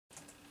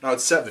No,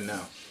 it's 7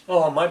 now.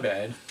 Oh, my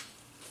bad.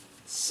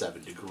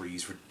 7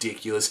 degrees,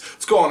 ridiculous.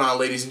 What's going on,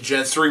 ladies and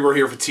gents? We're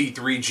here for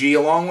T3G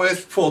along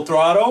with Full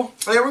Throttle.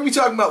 Yeah, we're going to be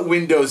talking about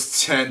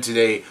Windows 10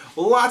 today.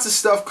 Lots of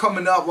stuff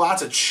coming up,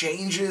 lots of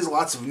changes,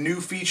 lots of new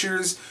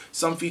features.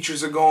 Some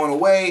features are going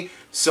away.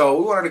 So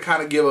we wanted to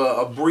kind of give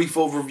a brief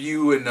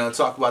overview and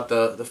talk about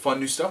the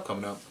fun new stuff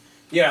coming up.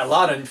 Yeah, a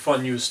lot of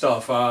fun new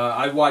stuff.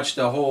 I watched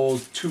the whole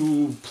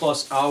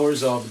 2+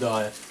 hours of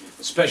the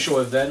special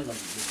event. Let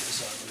me get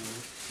this out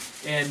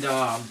of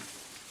here. And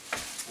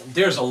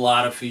there's a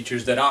lot of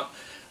features that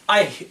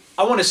I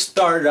want to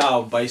start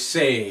out by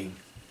saying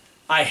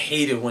I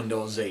hated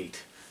Windows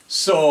 8.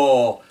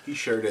 So He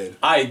sure did.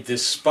 I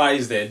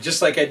despised it,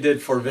 just like I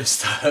did for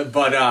Vista.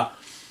 But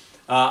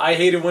I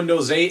hated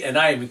Windows 8, and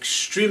I am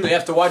extremely,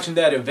 after watching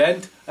that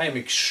event, I am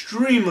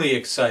extremely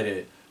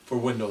excited for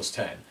Windows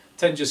 10.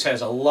 10 just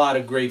has a lot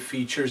of great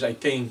features. I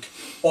think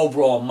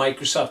overall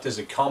Microsoft as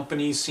a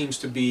company seems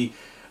to be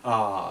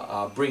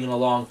bringing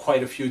along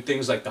quite a few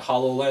things like the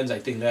HoloLens. I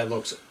think that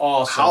looks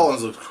awesome.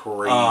 HoloLens looks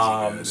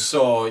crazy good.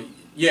 So,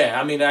 yeah,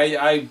 I mean,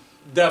 I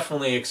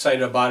definitely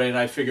excited about it, and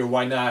I figured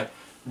why not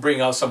bring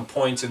out some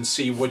points and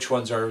see which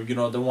ones are, you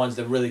know, the ones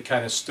that really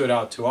kind of stood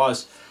out to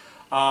us.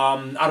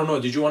 I don't know,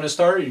 did you want to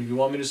start? You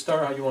want me to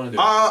start? How you want to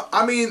do it?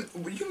 I mean,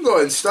 you can go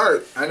ahead and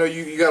start. I know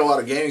you got a lot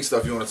of gaming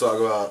stuff you want to talk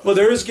about. Well,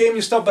 there is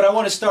gaming stuff, but I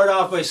want to start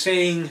off by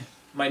saying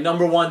my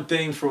 #1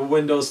 thing for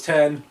Windows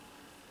 10.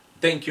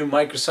 Thank you,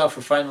 Microsoft,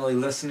 for finally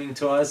listening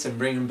to us and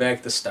bringing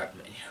back the start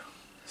menu.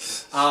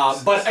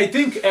 But I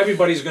think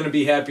everybody's going to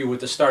be happy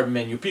with the start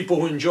menu. People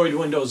who enjoyed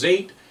Windows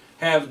 8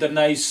 have the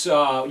nice,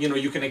 you know,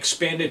 you can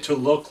expand it to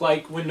look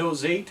like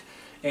Windows 8.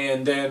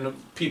 And then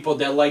people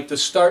that like the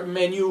start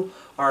menu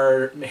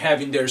are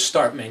having their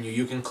start menu.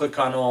 You can click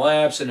on all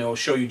apps and it will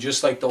show you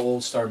just like the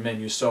old start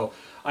menu. So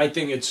I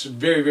think it's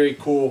very, very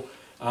cool.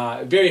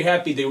 Very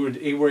happy they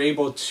were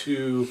able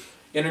to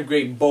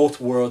integrate both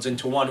worlds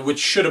into one, which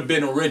should have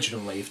been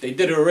originally. If they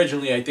did it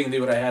originally, I think they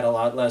would have had a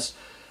lot less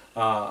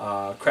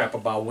crap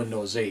about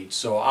Windows 8.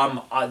 So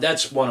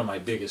that's one of my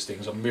biggest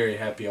things. I'm very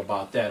happy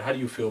about that. How do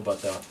you feel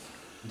about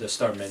the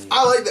start menu?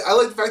 I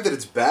like the fact that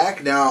it's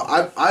back. Now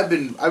I've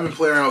been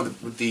playing around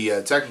with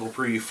the technical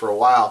preview for a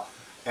while,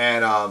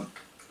 and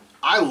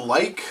I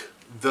like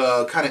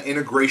the kind of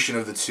integration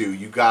of the two.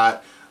 You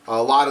got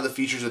a lot of the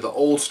features of the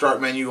old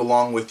start menu,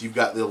 along with you've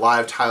got the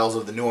live tiles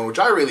of the new one, which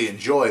I really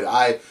enjoyed.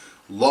 I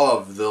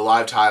love the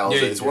live tiles.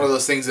 Yeah, it's one of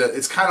those things that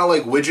it's kind of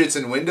like widgets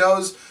in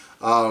Windows,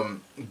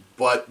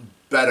 but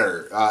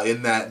better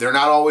in that they're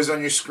not always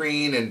on your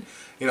screen. And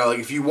you know, like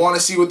if you want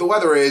to see what the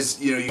weather is,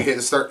 you know, you hit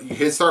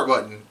the start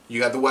button. You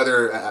got the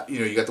weather. You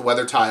know, you got the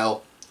weather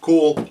tile.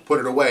 Cool, put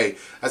it away.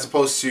 As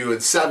opposed to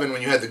in 7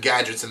 when you had the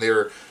gadgets and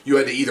you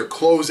had to either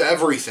close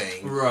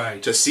everything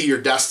to see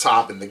your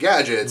desktop and the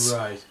gadgets,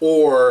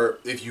 or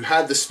if you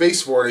had the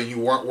space for it and you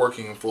weren't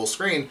working in full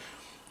screen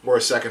or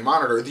a second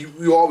monitor,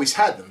 you always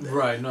had them there.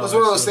 Right. No, that's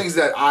one of those things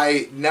that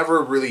I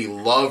never really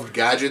loved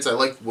gadgets. I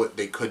liked what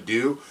they could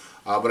do,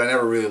 but I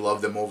never really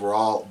loved them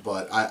overall.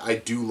 But I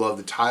do love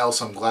the tiles,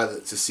 so I'm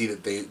glad to see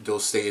that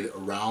those stayed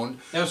around.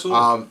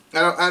 Absolutely.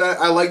 And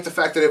I like the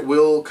fact that it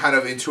will kind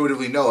of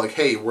intuitively know, like,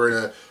 hey, we're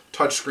in a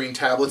touchscreen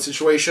tablet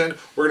situation.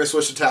 We're going to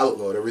switch to tablet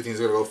mode. Everything's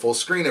going to go full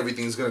screen.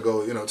 Everything's going to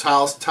go, you know,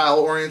 tile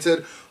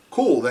oriented.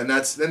 Cool. Then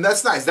that's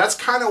nice. That's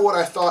kind of what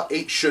I thought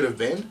 8 should have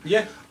been.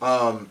 Yeah.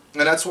 And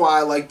that's why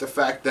I like the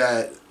fact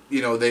that,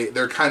 you know,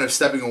 they're kind of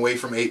stepping away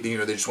from 8. You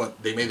know,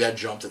 they made that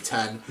jump to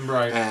 10.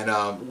 Right.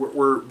 And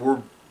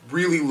we're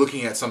really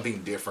looking at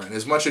something different.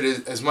 As much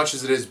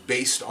as it is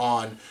based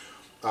on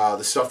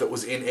the stuff that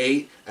was in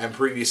 8 and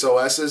previous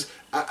OSs,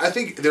 I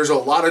think there's a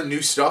lot of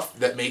new stuff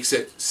that makes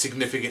it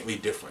significantly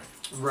different.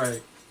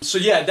 Right. So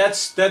yeah,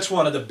 that's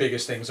one of the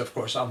biggest things. Of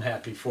course, I'm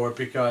happy for it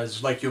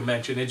because, like you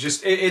mentioned,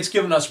 it's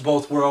given us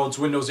both worlds.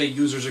 Windows 8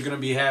 users are going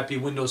to be happy.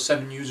 Windows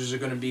 7 users are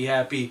going to be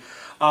happy.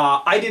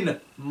 I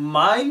didn't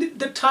mind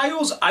the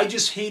tiles. I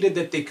just hated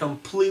that they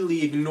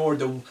completely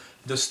ignored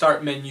the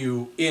start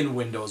menu in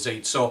Windows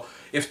 8. So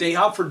if they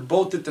offered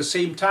both at the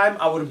same time,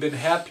 I would have been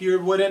happier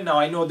with it. Now,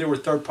 I know there were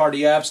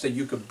third-party apps that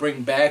you could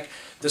bring back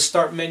the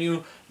start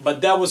menu,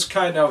 but that was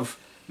kind of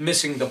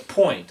missing the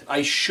point.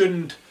 I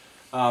shouldn't,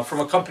 from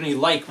a company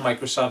like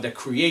Microsoft that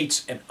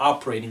creates an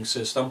operating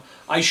system,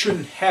 I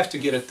shouldn't have to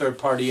get a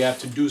third-party app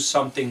to do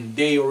something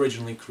they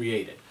originally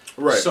created.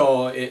 Right.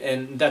 So,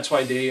 and that's why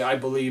I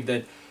believe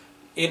that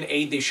in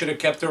 8 they should have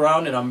kept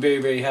around, and I'm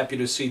very, very happy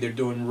to see they're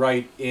doing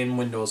right in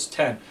Windows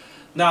 10.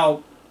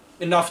 Now,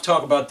 enough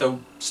talk about the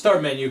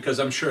start menu because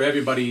I'm sure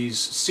everybody's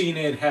seen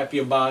it, happy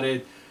about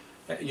it.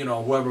 You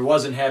know, whoever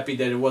wasn't happy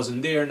that it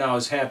wasn't there now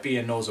is happy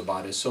and knows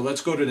about it. So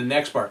let's go to the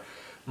next part.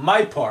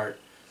 My part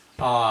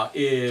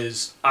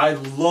is I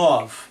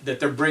love that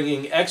they're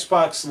bringing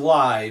Xbox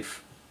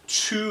Live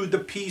to the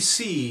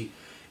PC,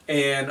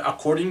 and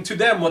according to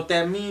them, what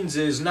that means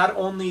is not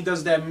only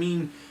does that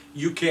mean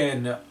you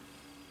can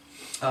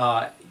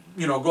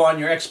you know, go on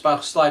your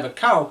Xbox Live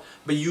account,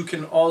 but you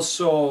can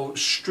also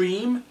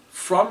stream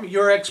from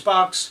your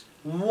Xbox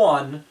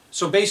One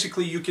So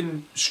basically, you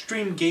can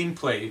stream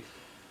gameplay.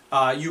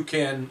 You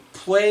can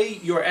play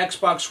your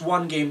Xbox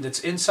One game that's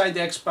inside the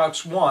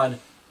Xbox One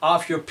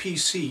off your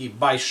PC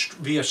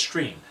via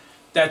stream.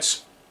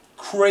 That's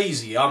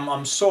crazy.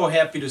 I'm so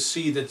happy to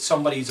see that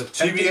somebody's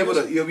attempting.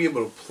 So you'll be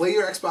able to play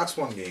your Xbox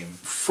One game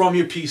from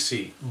your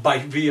PC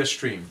via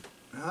stream.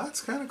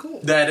 That's kind of cool.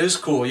 That is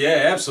cool.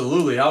 Yeah,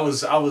 absolutely. I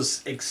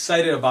was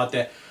excited about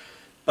that.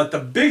 But the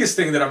biggest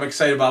thing that I'm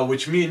excited about,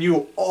 which me and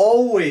you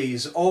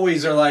always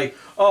are like,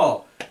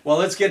 oh, well,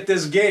 let's get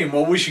this game.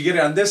 Well, we should get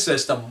it on this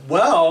system.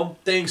 Well,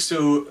 thanks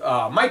to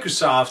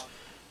Microsoft,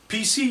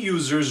 PC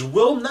users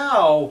will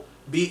now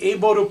be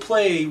able to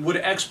play with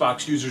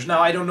Xbox users.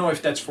 Now, I don't know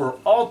if that's for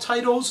all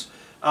titles,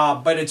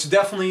 but it's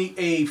definitely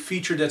a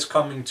feature that's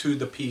coming to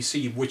the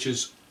PC, which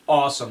is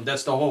awesome.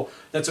 That's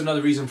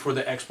another reason for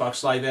the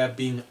Xbox Live app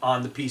being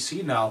on the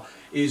PC now,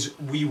 is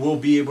we will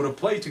be able to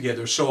play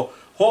together. So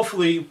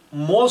hopefully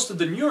most of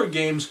the newer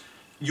games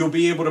you'll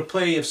be able to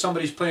play. If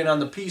somebody's playing on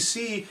the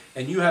PC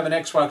and you have an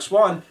Xbox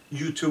One,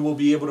 you two will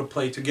be able to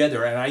play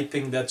together, and I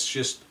think that's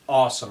just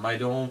awesome. I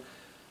don't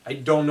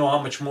know how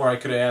much more I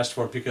could have asked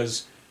for,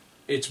 because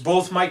it's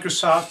both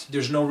Microsoft.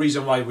 There's no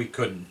reason why we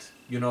couldn't.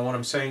 You know what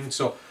I'm saying?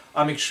 So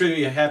I'm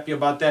extremely happy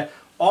about that.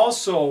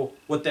 Also,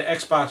 with the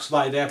Xbox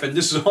Live app, and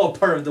this is all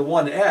part of the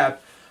one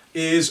app,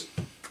 is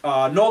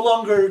no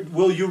longer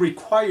will you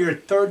require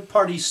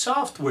third-party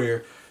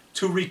software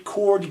to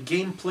record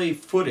gameplay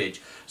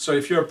footage. So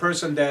if you're a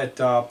person that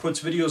puts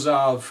videos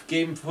of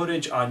game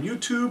footage on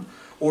YouTube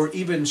or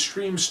even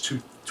streams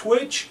to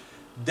Twitch,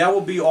 that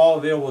will be all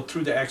available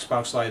through the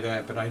Xbox Live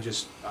app, and I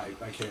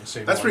can't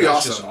say that's more. Pretty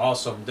That's awesome. Just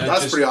awesome.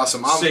 That's pretty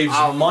awesome. Saves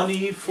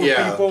money for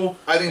people.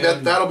 I think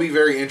that'll be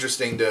very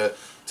interesting to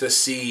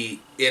see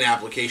in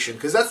application,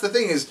 because that's the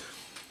thing is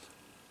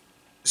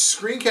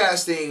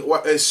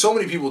screencasting. So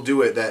many people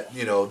do it that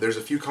there's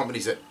a few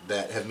companies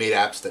that have made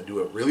apps that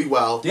do it really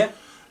well. Yeah.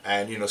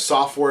 And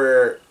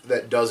software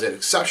that does it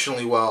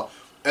exceptionally well,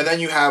 and then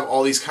you have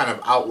all these kind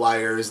of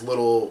outliers,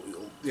 little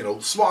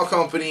small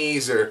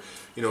companies or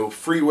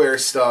freeware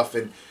stuff,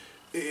 and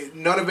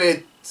none of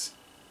it's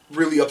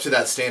really up to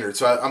that standard.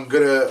 So I'm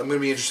gonna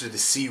be interested to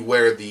see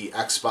where the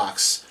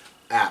Xbox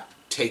app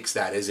takes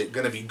that. Is it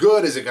gonna be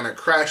good? Is it gonna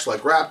crash like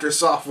Raptor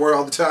software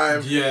all the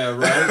time? Yeah,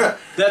 right.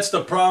 That's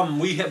the problem.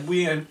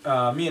 Me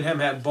and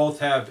him both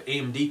have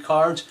AMD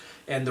cards,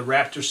 and the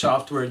Raptor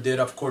software did,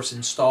 of course,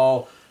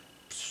 install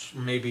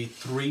maybe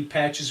 4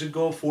 patches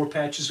ago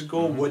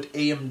with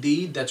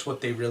AMD. That's what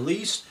they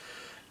released,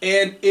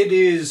 and it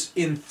is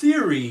in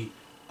theory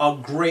a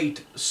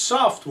great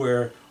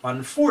software.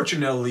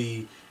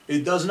 Unfortunately,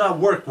 it does not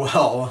work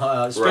well,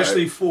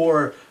 especially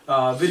for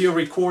video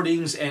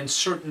recordings and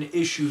certain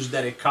issues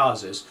that it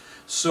causes.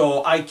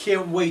 So I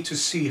can't wait to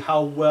see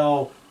how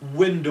well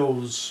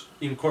Windows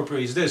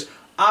incorporates this.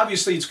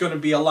 Obviously, it's going to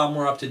be a lot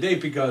more up to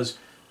date, because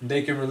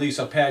they can release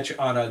a patch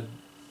on a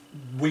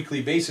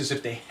weekly basis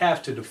if they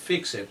have to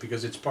fix it,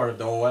 because it's part of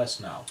the OS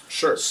now.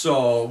 Sure.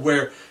 So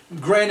where,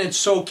 granted,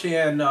 so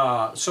can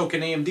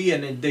AMD,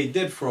 and they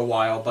did for a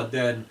while, but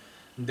then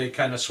they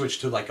kind of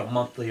switched to like a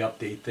monthly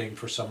update thing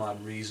for some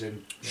odd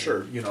reason.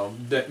 Sure.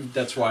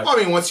 That's why. I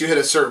mean, once you hit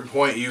a certain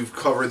point, you've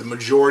covered the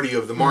majority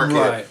of the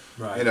market.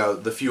 Right.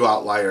 The few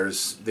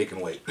outliers, they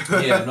can wait.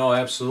 Yeah. No.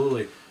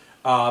 Absolutely.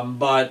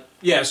 But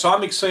yeah. So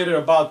I'm excited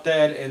about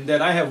that, and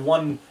then I have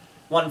one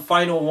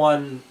final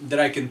one that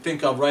I can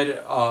think of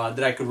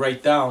that I could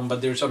write down,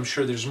 but I'm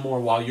sure there's more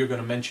while you're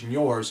going to mention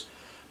yours.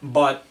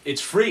 But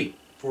it's free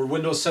for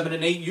Windows 7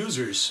 and 8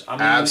 users. I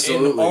mean,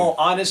 absolutely. In all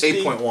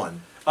honesty, 8.1.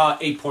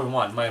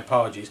 8.1. My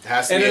apologies. It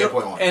has to be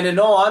 8.1. And in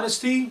all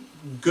honesty,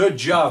 good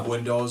job,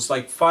 Windows.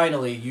 Like,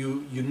 finally,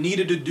 you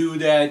needed to do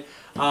that.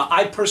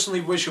 I personally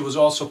wish it was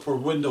also for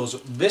Windows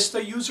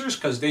Vista users,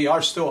 because they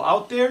are still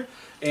out there.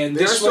 And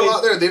they're still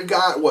out there. They've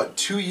got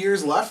 2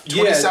 years left.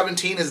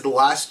 2017 is the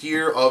last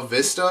year of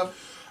Vista,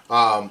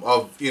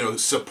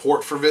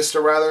 support for Vista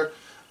rather,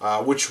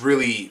 which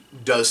really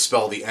does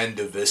spell the end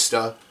of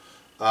Vista.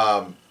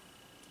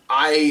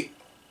 I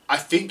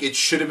think it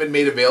should have been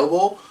made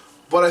available,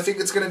 but I think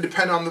it's going to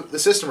depend on the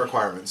system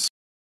requirements.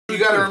 You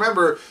got to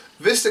remember,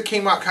 Vista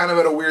came out kind of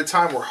at a weird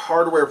time where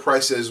hardware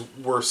prices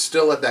were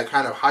still at that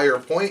kind of higher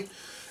point,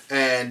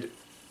 and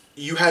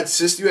you had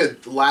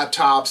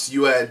laptops,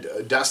 you had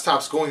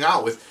desktops going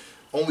out with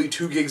only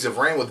 2 gigs of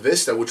RAM with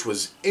Vista, which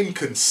was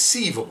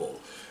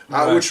inconceivable.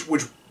 Right.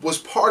 Which was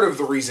part of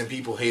the reason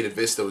people hated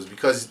Vista, was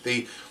because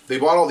they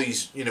bought all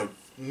these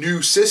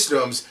new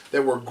systems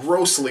that were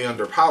grossly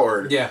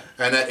underpowered. Yeah.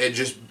 And that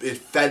it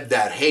fed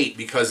that hate,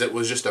 because it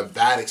was just a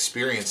bad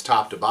experience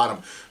top to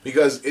bottom.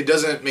 Because it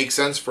doesn't make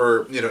sense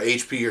for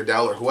HP or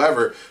Dell or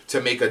whoever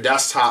to make a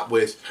desktop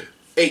with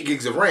 8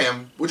 gigs of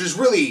RAM, which is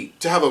really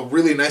to have a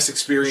really nice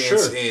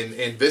experience. Sure.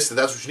 in Vista.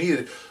 That's what you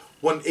needed.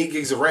 8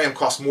 gigs of RAM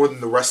costs more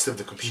than the rest of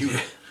the computer.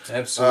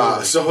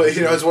 Absolutely. So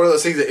it's one of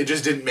those things that it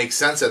just didn't make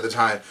sense at the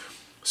time.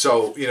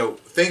 So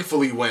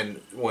thankfully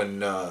when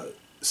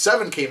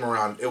 7 came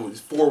around,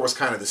 4 was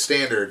kind of the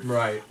standard.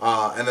 Right.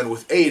 And then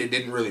with 8, it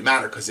didn't really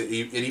matter, because it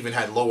even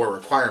had lower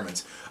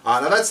requirements.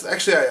 Now that's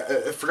actually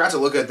I forgot to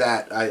look at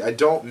that. I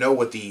don't know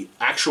what the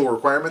actual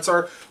requirements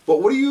are,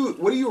 but what are you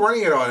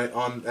running it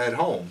on at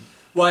home?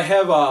 Well, I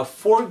have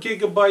 4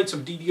 gigabytes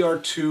of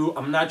DDR2.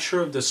 I'm not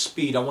sure of the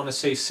speed. I want to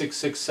say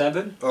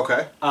 667.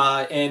 Okay.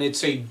 And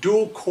it's a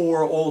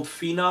dual-core old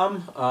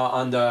Phenom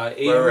on the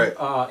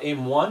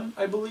AM1,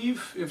 I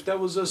believe, if that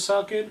was a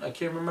socket. I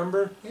can't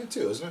remember. AM2,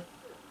 isn't it?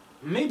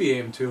 Maybe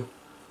AM2.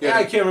 Yeah,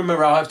 I can't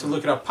remember. I'll have to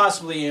look it up.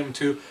 Possibly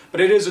AM2. But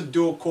it is a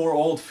dual-core,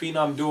 old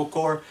Phenom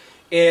dual-core.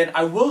 And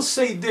I will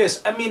say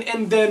this, I mean,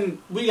 and then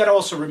we got to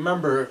also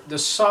remember the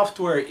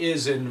software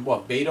is in,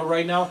 what, beta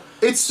right now?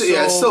 It's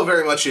still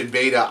very much in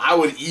beta. I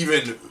would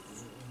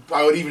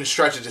even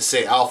stretch it to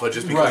say alpha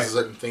just because of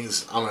certain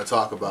things I'm going to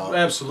talk about.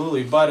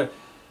 Absolutely. But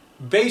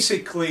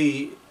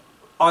basically,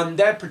 on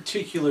that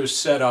particular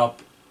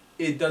setup,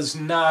 it does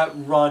not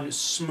run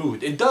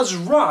smooth. It does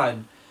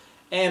run,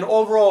 and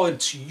overall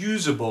it's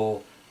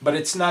usable, but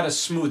it's not as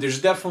smooth.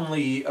 There's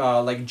definitely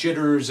like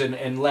jitters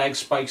and lag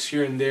spikes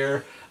here and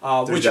there.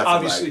 Which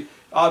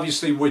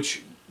obviously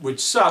which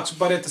sucks,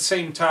 but at the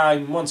same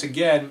time, once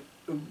again,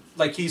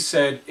 like he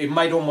said, it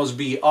might almost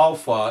be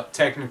alpha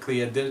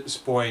technically at this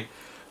point,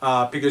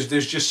 because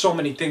there's just so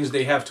many things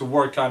they have to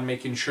work on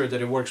making sure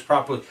that it works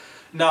properly.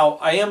 Now,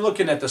 I am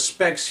looking at the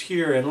specs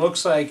here, and it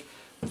looks like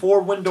for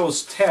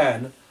Windows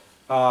 10,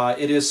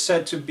 it is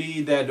said to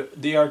be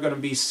that they are going to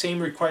be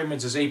same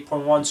requirements as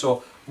 8.1,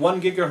 so 1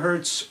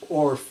 gigahertz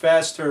or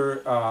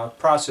faster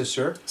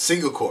processor.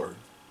 Single core.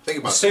 Think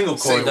about single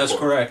core, that's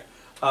correct.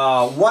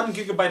 1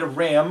 gigabyte of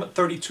RAM,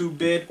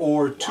 32-bit,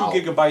 or 2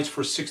 gigabytes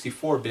for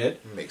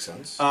 64-bit. Makes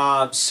sense.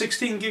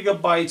 16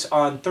 gigabytes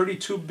on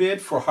 32-bit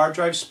for hard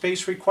drive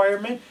space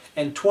requirement,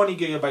 and 20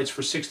 gigabytes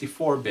for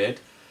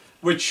 64-bit,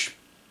 which,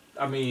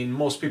 I mean,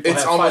 most people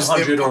have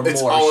 500 or more.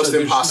 It's almost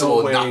so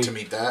impossible no not to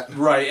meet that.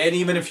 Right, and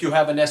even if you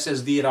have an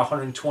SSD at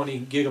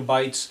 120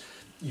 gigabytes,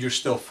 you're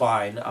still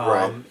fine.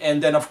 Right.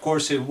 And then, of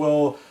course, it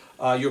will...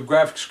 your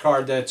graphics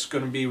card that's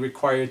going to be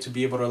required to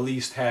be able to at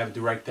least have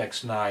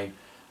DirectX 9.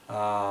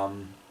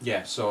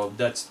 Yeah, so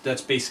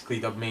that's basically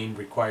the main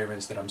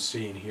requirements that I'm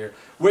seeing here,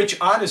 which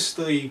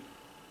honestly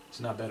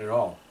is not bad at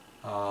all.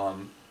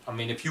 I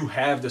mean, if you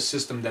have the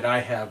system that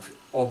I have,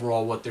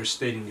 overall what they're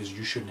stating is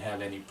you shouldn't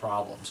have any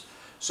problems.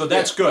 So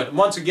that's good.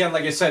 Once again,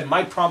 like I said,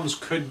 my problems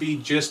could be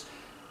just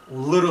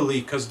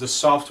literally because the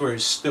software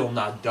is still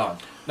not done.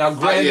 Now,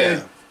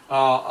 granted,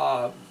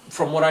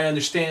 from what I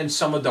understand,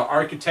 some of the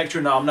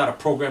architecture, now I'm not a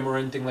programmer or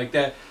anything like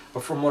that,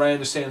 but from what I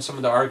understand, some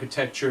of the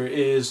architecture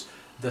is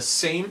the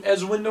same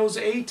as Windows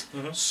 8.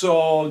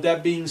 So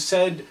that being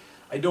said,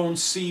 I don't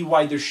see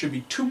why there should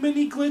be too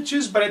many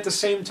glitches, but at the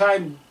same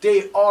time,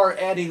 they are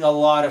adding a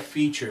lot of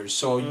features.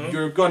 So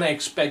you're going to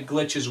expect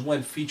glitches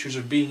when features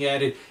are being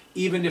added,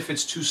 even if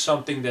it's to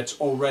something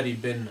that's already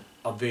been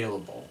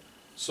available.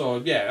 So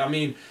yeah, I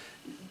mean,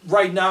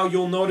 right now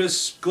you'll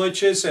notice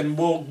glitches, and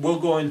we'll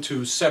go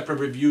into separate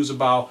reviews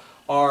about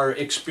our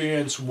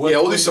experience with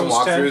we'll Windows do some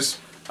walkthroughs.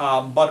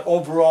 but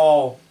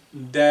overall,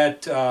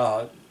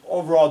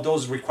 overall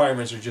those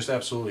requirements are just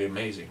absolutely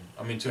amazing.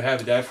 I mean, to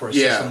have that for a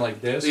system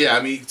like this. Yeah,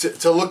 I mean,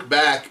 to look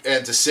back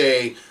and to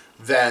say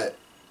that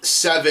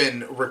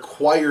 7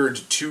 required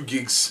 2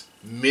 gigs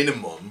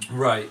minimum.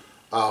 Right.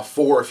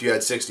 4 if you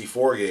had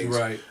 64 gigs.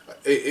 Right.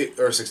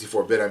 Or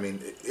 64-bit, I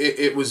mean.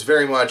 It was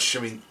very much,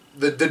 I mean,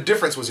 the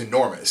difference was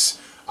enormous.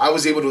 I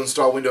was able to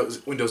install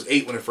Windows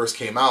 8 when it first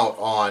came out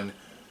on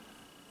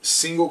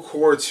single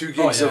core 2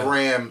 gigs of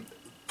RAM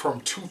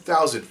from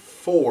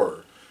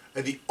 2004.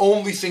 And the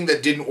only thing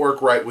that didn't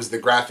work right was the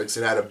graphics.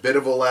 It had a bit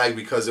of a lag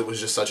because it was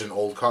just such an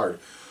old card.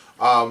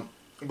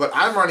 But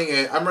I'm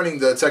running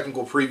the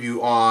technical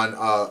preview on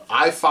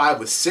i5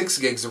 with 6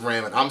 gigs of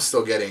RAM, and I'm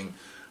still getting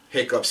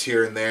hiccups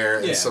here and there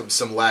and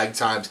some lag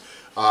times.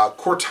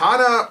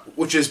 Cortana,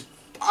 which is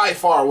by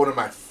far one of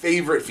my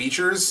favorite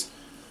features,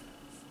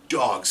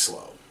 dog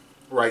slow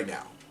right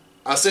now.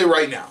 I'll say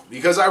right now,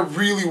 because I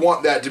really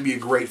want that to be a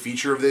great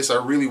feature of this.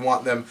 I really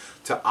want them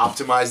to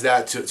optimize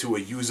that to a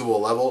usable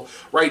level.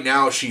 Right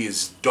now, she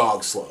is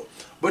dog slow.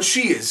 But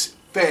she is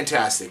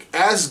fantastic.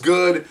 As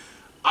good,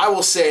 I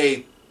will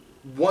say,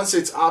 once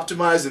it's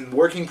optimized and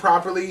working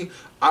properly,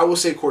 I will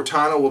say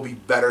Cortana will be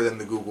better than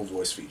the Google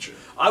Voice feature.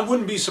 I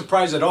wouldn't be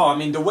surprised at all. I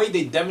mean, the way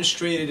they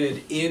demonstrated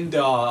it in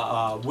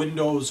the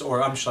Windows,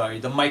 or I'm sorry,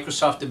 the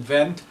Microsoft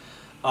event,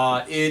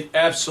 it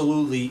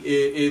absolutely,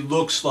 it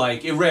looks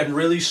like it ran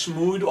really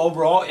smooth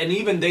overall. And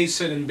even they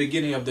said in the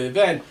beginning of the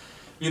event,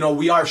 you know,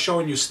 we are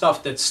showing you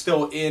stuff that's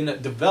still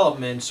in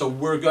development, so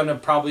we're going to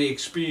probably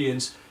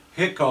experience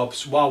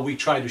hiccups while we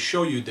try to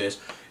show you this.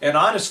 And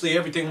honestly,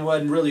 everything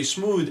went really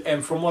smooth,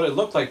 and from what it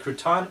looked like,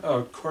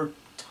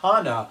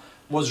 Cortana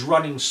was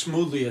running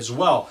smoothly as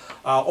well.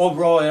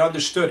 Overall, it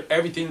understood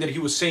everything that he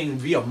was saying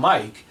via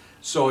mic,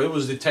 so it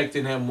was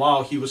detecting him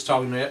while he was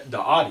talking to the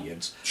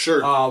audience.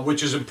 Sure.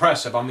 Which is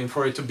impressive. I mean,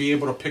 for it to be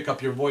able to pick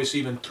up your voice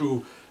even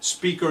through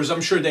speakers,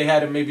 I'm sure they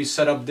had it maybe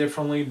set up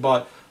differently,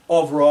 but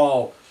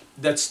overall,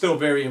 that's still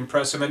very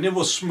impressive, and it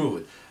was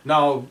smooth.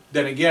 Now,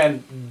 then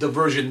again, the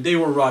version they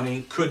were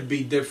running could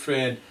be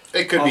different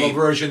It could of be a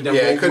version that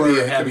it could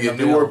we're be having a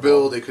newer available.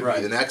 build. It could Right.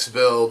 be the next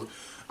build.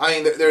 I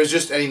mean, there's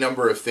just any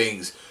number of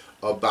things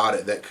about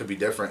it that could be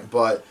different.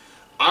 But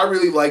I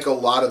really like a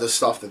lot of the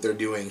stuff that they're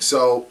doing.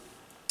 So,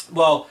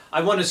 Well,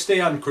 I want to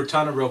stay on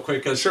Cortana real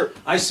quick because Sure.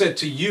 I said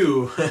to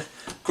you,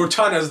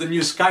 Cortana is the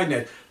new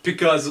Skynet,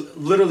 because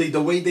literally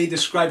the way they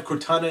describe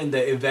Cortana in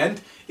the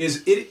event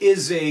is it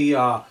is a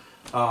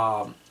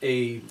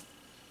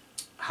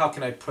how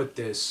can I put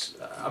this?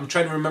 I'm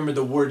trying to remember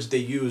the words they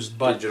used,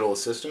 but digital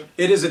assistant.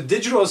 it is a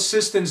digital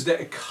assistant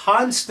that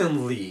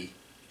constantly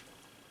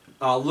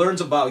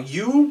learns about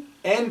you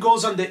and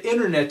goes on the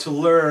internet to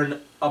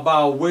learn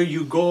about where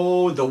you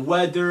go, the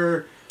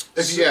weather.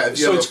 If you have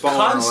So a it's phone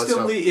and all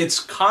that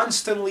stuff.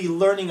 constantly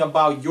learning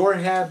about your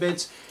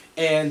habits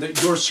and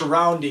your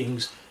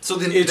surroundings. So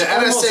the It's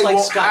almost NSA like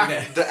won't Skynet.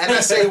 have, the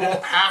NSA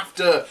won't have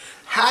to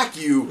hack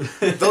you.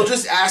 They'll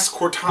just ask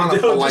Cortana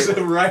They'll just-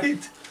 politely,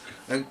 right?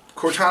 and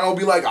Cortana will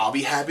be like, "I'll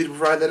be happy to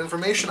provide that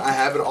information. I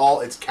have it all.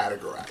 It's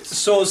categorized."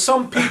 So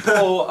some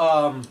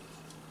people,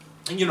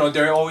 you know,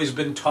 there have always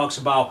been talks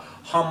about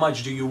how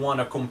much do you want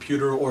a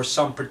computer or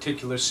some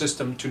particular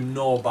system to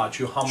know about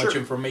you, how much Sure.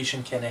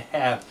 information can it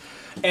have.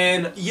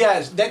 And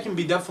yes, that can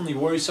be definitely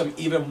worrisome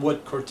even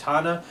with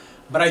Cortana,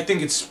 but I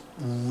think it's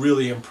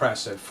really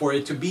impressive for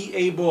it to be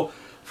able,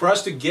 for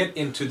us to get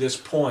into this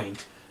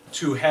point,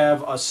 to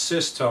have a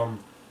system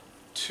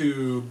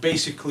to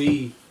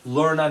basically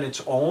learn on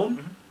its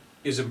own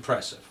is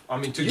impressive. I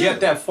mean, to get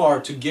that far,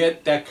 to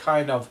get that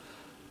kind of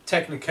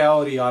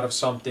technicality out of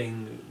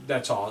something,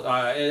 that's all.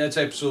 That's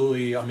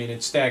absolutely, I mean,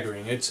 it's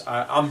staggering.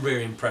 I'm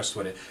very impressed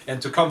with it.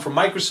 And to come from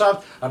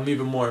Microsoft, I'm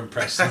even more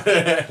impressed.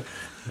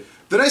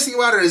 The nice thing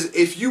about it is,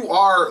 if you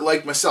are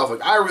like myself,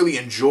 like I really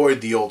enjoyed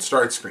the old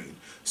start screen.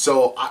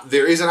 So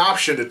there is an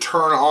option to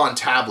turn on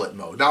tablet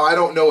mode. Now, I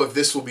don't know if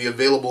this will be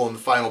available in the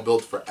final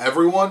build for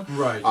everyone.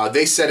 Right.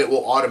 They said it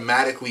will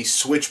automatically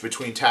switch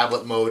between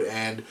tablet mode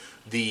and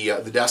the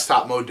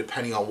desktop mode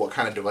depending on what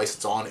kind of device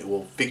it's on. It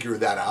will figure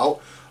that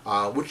out.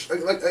 Which,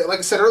 like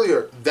I said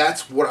earlier,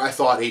 that's what I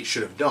thought 8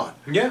 should have done.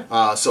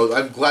 Yeah. So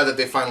I'm glad that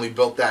they finally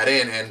built that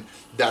in, and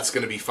that's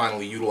going to be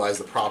finally utilized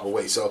the proper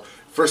way. So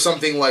for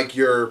something like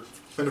your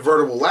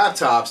convertible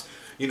laptops,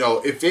 you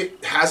know, if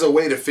it has a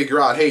way to figure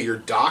out, hey, your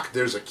dock,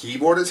 there's a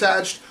keyboard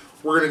attached,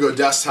 we're going to go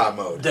desktop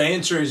mode. The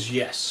answer is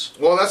yes.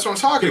 Well, that's what I'm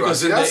talking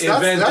Because about. See,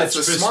 that's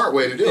a spec- smart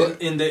way to do it.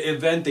 In the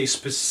event, they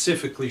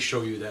specifically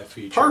show you that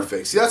feature.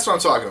 Perfect. See, that's what I'm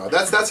talking about.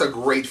 That's a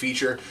great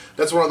feature.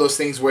 That's one of those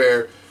things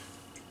where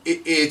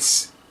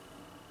that's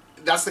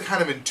the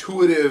kind of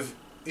intuitive,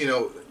 you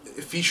know,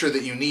 feature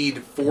that you need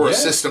for a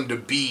system to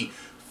be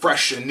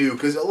fresh and new.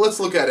 Because let's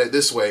look at it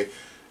this way.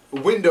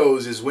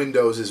 Windows is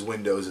Windows is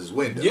Windows is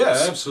Windows.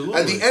 Yeah, absolutely.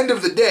 At the end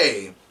of the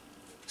day,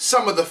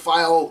 some of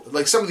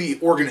the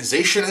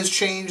organization has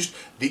changed.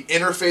 The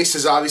interface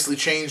has obviously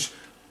changed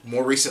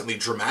more recently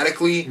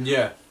dramatically.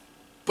 Yeah.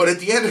 But at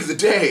the end of the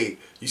day,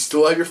 you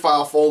still have your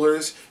file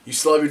folders, you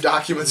still have your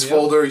documents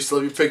folder, you still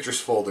have your pictures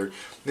folder.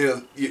 You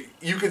know,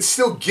 you can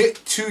still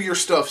get to your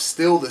stuff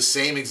still the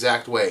same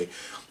exact way.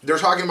 They're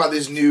talking about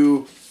this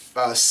new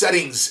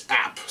settings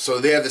app. So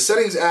they have the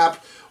settings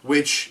app,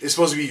 which is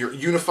supposed to be your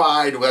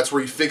unified, that's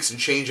where you fix and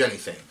change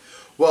anything.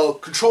 Well,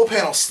 control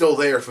panel's still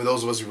there for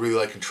those of us who really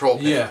like control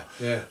panel. Yeah,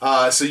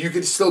 yeah. So you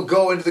can still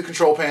go into the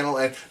control panel,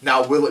 and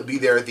now will it be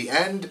there at the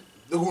end?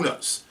 Who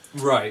knows?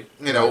 Right.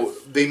 You know,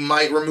 they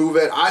might remove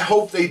it. I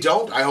hope they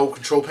don't. I hope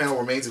control panel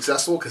remains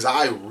accessible because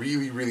I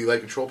really, really like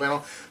control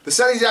panel. The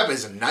settings app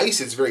is nice.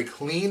 It's very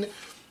clean.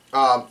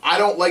 I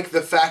don't like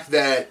the fact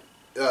that,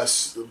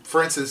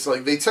 for instance,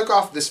 like they took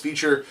off this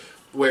feature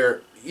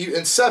where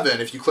in 7,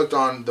 if you clicked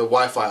on the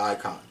Wi-Fi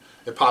icon,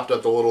 it popped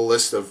up the little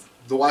list of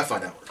the Wi-Fi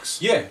networks.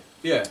 Yeah,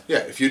 yeah. Yeah,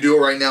 if you do it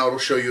right now, it'll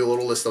show you a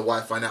little list of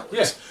Wi-Fi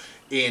networks.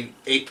 Yeah. In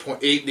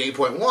 8.8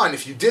 and 8.1,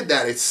 if you did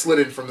that, it's slid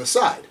in from the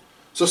side.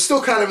 So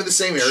still kind of in the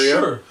same area.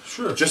 Sure,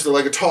 sure. Just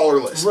like a taller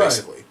list, Right.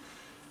 basically.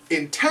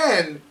 In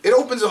 10, it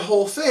opens a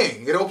whole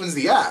thing. It opens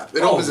the app.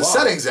 It opens the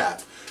settings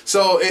app.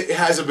 So it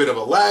has a bit of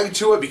a lag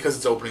to it because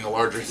it's opening a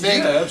larger thing.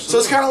 Yeah, absolutely. So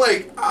it's kind of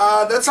like,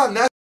 that's not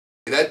necessary.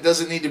 That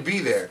doesn't need to be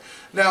there.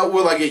 Now,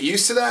 will I get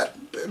used to that?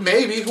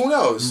 Maybe. Who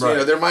knows? Right. You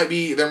know, there might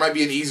be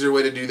an easier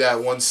way to do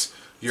that once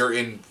you're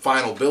in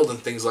final build and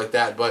things like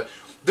that. But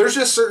there's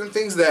just certain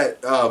things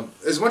that,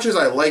 as much as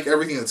I like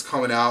everything that's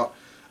coming out,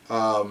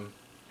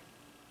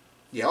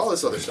 yeah, all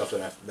this other stuff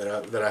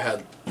that I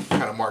had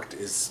kind of marked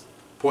is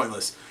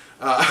pointless.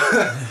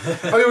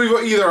 I mean,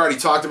 we've either already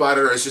talked about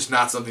it or it's just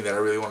not something that I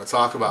really want to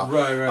talk about.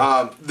 Right,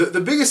 right.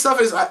 The biggest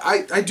stuff is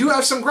I do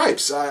have some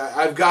gripes.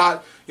 I've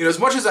got, you know, as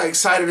much as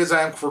excited as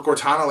I am for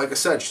Cortana, like I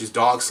said, she's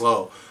dog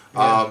slow.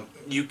 Yeah.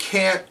 You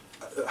can't,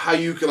 how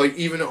you can, like,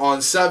 even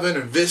on 7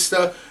 and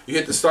Vista, you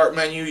hit the start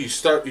menu, you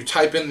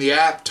type in the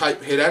app,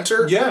 hit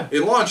enter, Yeah.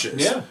 it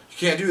launches. Yeah. You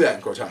can't do that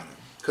in Cortana.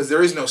 because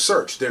there is no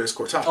search. There is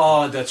Cortana.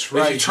 Oh, that's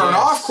right. If you turn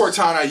off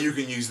Cortana, you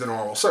can use the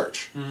normal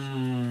search.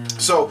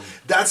 So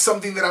that's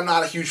something that I'm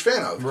not a huge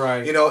fan of.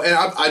 Right. You know, and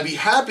I'd be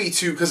happy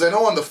to, because I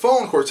know on the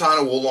phone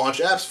Cortana will launch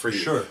apps for you.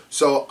 Sure.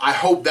 So I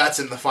hope that's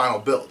in the final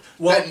build.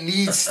 Well, that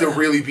needs to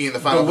really be in the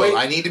final build.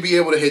 I need to be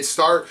able to hit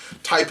start,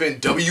 type in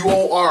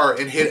WOR,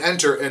 and hit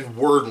enter, and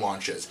Word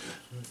launches.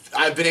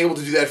 I've been able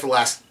to do that for the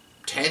last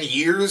 10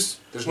 years.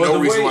 There's no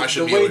reason why I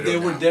should be able to do it. The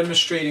way they were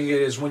demonstrating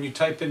it is when you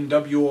type in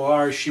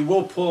WOR, she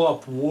will pull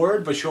up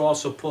Word, but she'll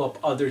also pull up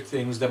other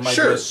things that might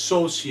be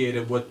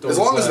associated with those as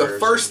long letters. as the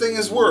first thing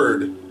is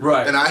Word,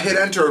 right, and I hit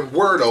enter and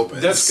Word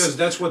opens. That's because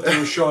that's what they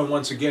were showing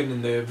once again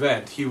in the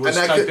event. He was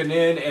typing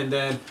in, and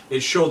then it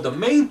showed the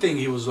main thing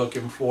he was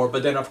looking for,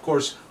 but then of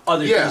course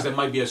other things that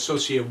might be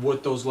associated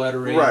with those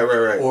lettering,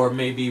 or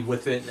maybe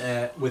within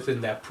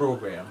that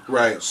program.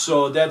 Right.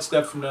 So that's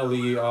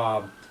definitely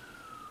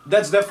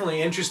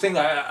interesting.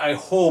 I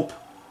hope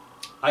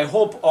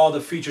all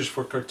the features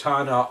for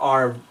Cortana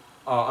are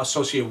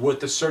associated with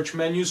the search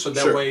menu, so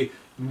that way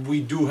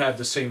we do have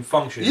the same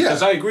function.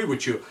 Because I agree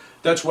with you.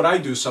 That's what I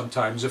do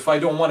sometimes. If I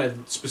don't want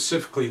to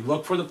specifically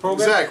look for the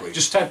program,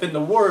 just type in the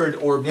word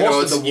or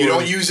most of the word. You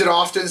don't use it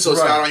often, so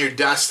it's not on your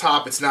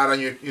desktop. It's not on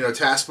your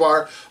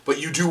taskbar.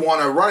 But you do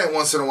want to run it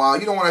once in a while.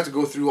 You don't want to have to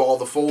go through all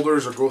the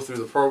folders or go through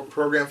the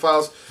program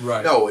files.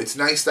 Right. No, it's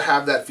nice to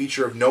have that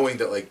feature of knowing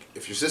that, like,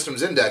 if your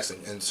system's indexed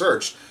and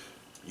searched,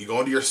 you go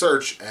into your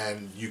search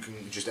and you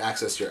can just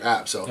access your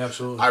app.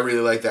 So I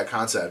really like that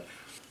concept.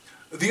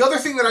 The other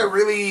thing that I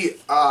really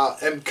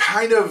am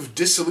kind of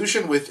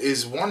disillusioned with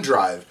is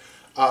OneDrive.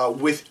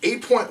 With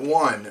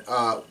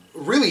 8.1,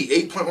 really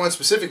 8.1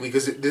 specifically,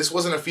 because this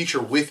wasn't a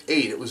feature with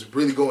 8. It was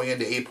really going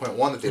into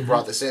 8.1 that they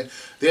brought this in.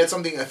 They had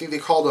something, I think they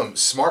called them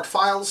smart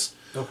files.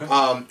 Okay.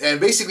 And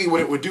basically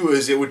what it would do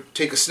is it would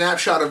take a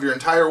snapshot of your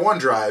entire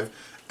OneDrive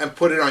and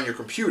put it on your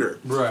computer.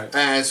 Right.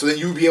 And so then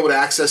you would be able to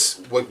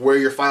access like where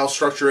your file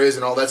structure is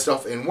and all that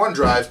stuff in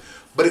OneDrive,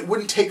 but it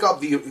wouldn't take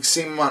up the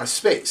same amount of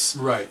space.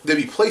 Right. There'd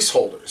be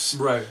placeholders.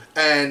 Right.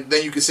 And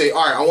then you could say,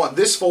 all right, I want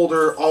this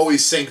folder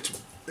always synced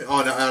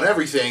on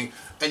everything,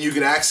 and you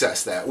can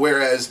access that.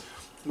 Whereas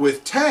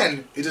with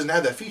 10, it doesn't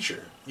have that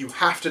feature. You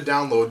have to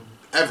download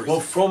everything. Well,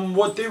 from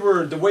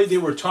the way they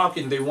were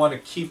talking, they want to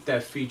keep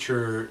that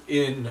feature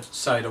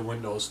inside of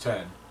Windows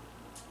 10.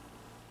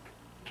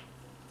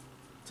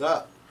 What's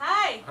up?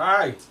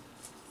 Hi.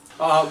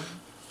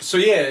 So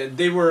yeah,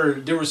 they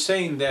were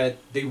saying that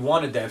they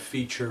wanted that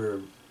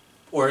feature,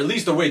 or at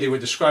least the way they were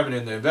describing it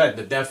in the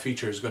event, that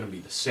feature is going to be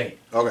the same.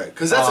 Okay,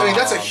 because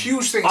that's a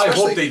huge thing. I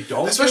hope they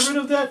don't get rid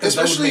of that.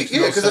 Especially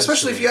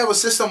if you have a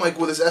system like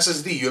with this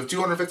SSD, you have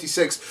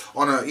 256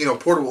 on a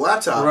portable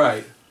laptop.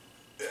 Right.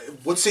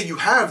 Let's say you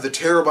have the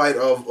terabyte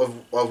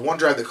of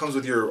OneDrive that comes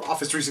with your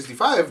Office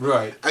 365,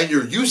 right, and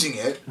you're using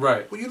it,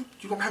 right. Well, you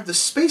don't have the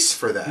space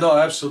for that. No,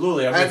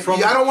 absolutely. I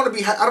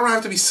don't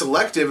have to be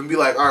selective and be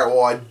like, all right,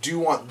 well, I do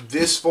want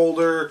this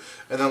folder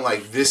and then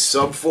like this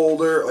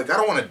subfolder. Like, I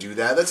don't want to do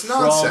that. That's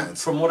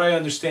nonsense. From what I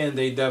understand,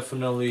 they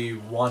definitely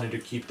wanted to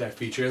keep that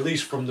feature, at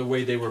least from the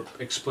way they were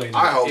explaining.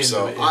 I hope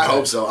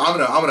so. I'm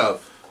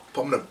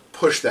gonna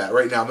push that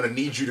right now. I'm gonna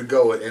need you to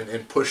go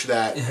and push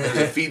that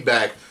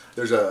feedback.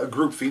 There's a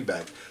group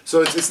feedback.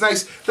 So it's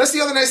nice. That's the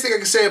other nice thing I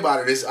can say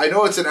about it is I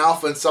know it's an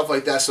alpha and stuff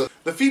like that. So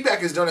the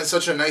feedback is done in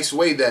such a nice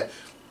way that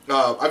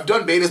I've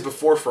done betas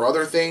before for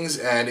other things,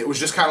 and it was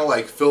just kind of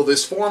like fill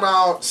this form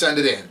out, send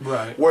it in.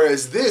 Right.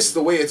 Whereas this,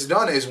 the way it's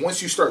done is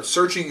once you start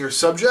searching your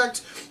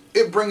subject,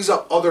 it brings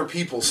up other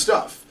people's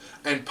stuff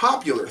and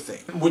popular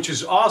things. Which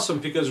is awesome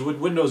because with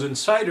Windows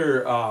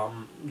Insider,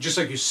 just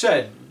like you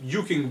said,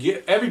 you can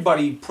get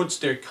everybody puts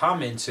their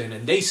comments in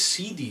and they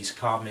see these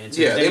comments.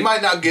 Yeah, they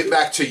might not get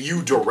back to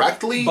you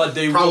directly, but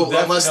they will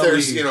unless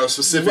there's a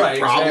specific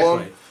problem.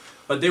 Exactly.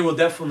 But they will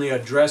definitely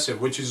address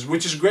it, which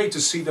is great to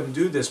see them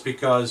do this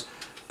because,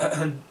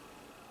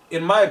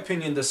 in my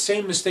opinion, the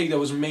same mistake that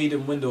was made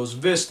in Windows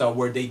Vista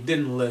where they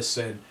didn't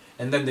listen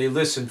and then they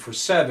listened for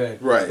 7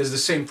 is the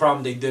same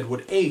problem they did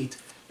with 8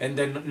 and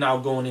then now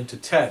going into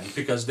 10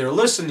 because they're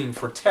listening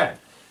for 10.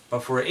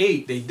 But for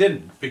 8, they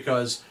didn't,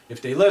 because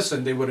if they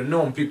listened, they would have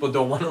known people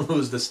don't want to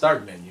lose the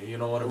start menu. You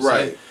know what I'm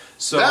saying?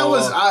 So that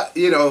was,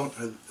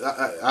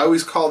 I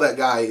always call that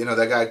guy,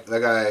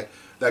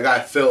 that guy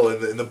Phil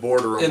in the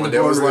boardroom one day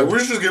was like, we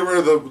should just get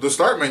rid of the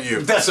start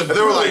menu. That's a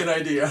brilliant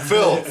idea.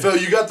 Phil,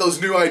 you got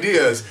those new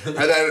ideas. And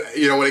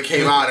then, when it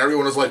came out,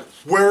 everyone was like,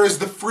 where is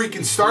the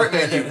freaking start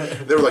menu?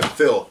 They were like,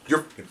 Phil,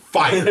 you're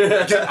fired.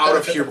 Get out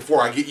of here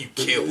before I get you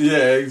killed.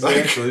 Yeah,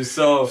 exactly. Like,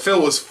 so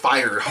Phil was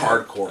fired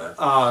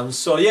hardcore.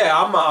 So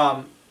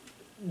yeah,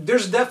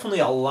 there's definitely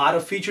a lot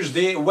of features.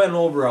 They went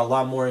over a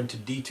lot more into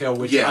detail,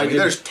 which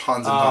there's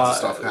tons and tons of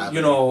stuff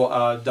happening.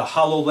 The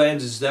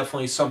HoloLens is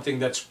definitely something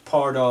that's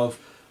part of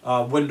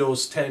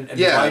Windows 10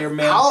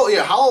 environment.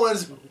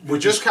 HoloLens,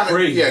 which just kind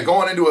of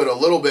going into it a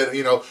little bit.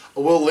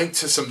 We'll link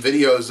to some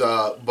videos,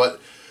 but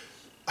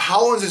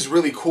HoloLens is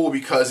really cool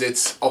because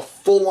it's a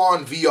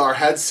full-on VR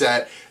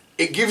headset.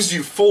 It gives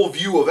you full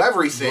view of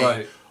everything.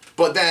 Right.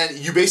 but then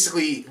you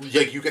basically,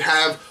 like, you can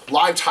have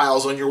live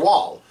tiles on your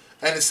wall.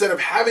 And instead of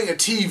having a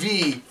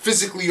TV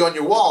physically on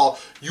your wall,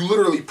 you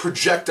literally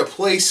project a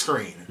play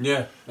screen.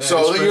 Yeah.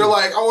 So then you're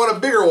like, I want a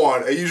bigger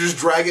one, and you just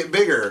drag it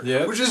bigger.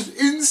 Yeah. Which is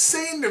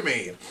insane to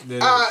me.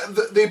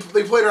 They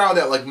played around with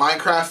that like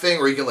Minecraft thing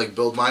where you can like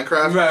build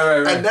Minecraft.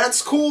 Right. And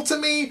that's cool to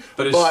me.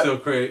 But it's still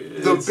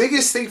great. The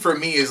biggest thing for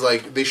me is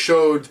like they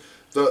showed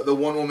the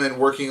one woman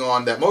working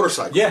on that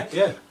motorcycle.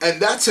 Yeah. And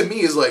that to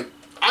me is like,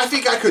 I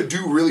think I could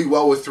do really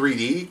well with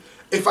 3D.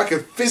 If I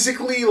could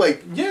physically,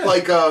 like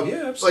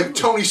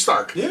Tony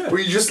Stark, where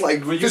you just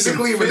like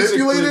physically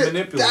manipulate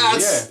it,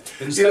 that's,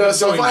 you know,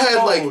 so if I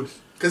had like,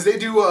 because they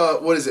do,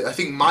 what is it, I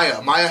think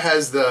Maya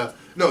has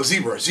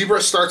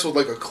ZBrush starts with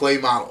like a clay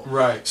model.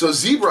 Right. So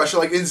ZBrush,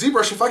 like in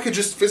ZBrush, if I could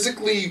just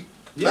physically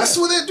mess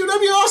with it, dude,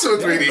 that'd be awesome in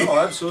 3D. Oh,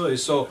 absolutely.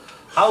 So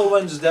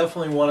HoloLens is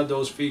definitely one of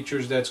those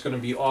features that's going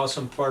to be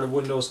awesome, part of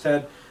Windows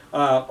 10.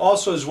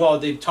 Also as well,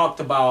 they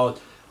talked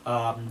about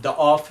the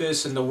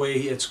Office and the way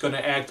it's going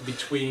to act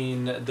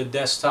between the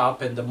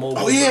desktop and the mobile.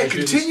 Oh yeah,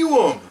 versions.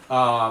 Continuum.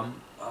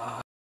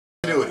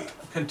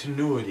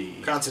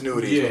 Continuity.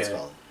 Continuity is what it's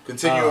called.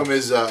 Continuum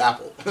is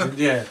Apple.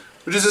 Yeah.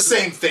 Which is the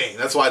same thing.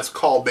 That's why it's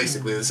called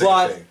basically the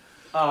same thing.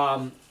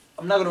 I'm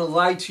not going to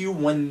lie to you.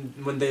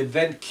 When the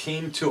event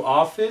came to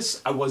Office,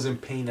 I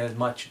wasn't paying as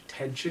much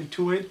attention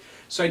to it.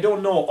 So I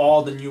don't know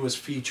all the newest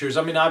features.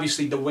 I mean,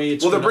 obviously the way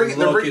it's going to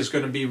look is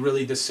going to be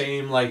really the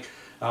same. Like,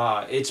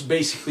 it's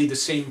basically the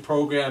same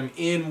program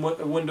in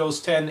Windows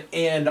 10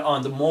 and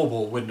on the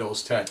mobile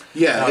Windows 10.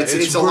 Yeah,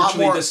 it's a lot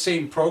more the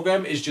same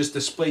program. It's just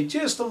displayed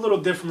just a little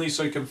differently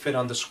so it can fit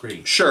on the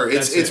screen. Sure,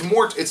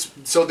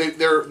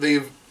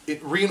 they've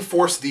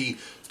reinforced the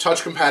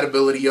touch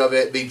compatibility of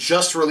it. They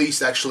just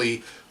released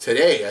actually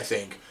today, I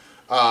think,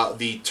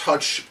 the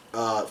touch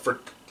for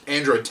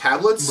Android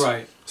tablets.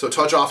 Right. So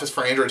Touch Office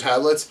for Android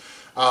tablets.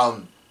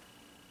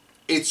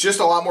 It's just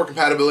a lot more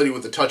compatibility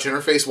with the touch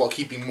interface while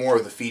keeping more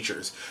of the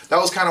features. That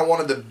was kind of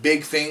one of the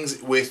big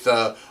things with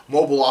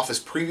Mobile Office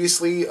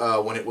previously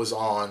when it was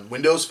on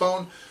Windows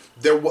Phone.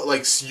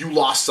 You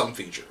lost some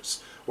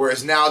features.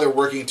 Whereas now they're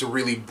working to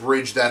really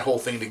bridge that whole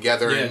thing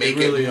together and make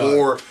it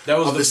more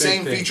of the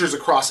same features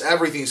across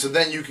everything. So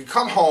then you can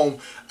come home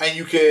and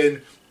you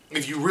can,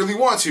 if you really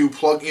want to,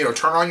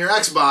 turn on your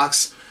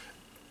Xbox.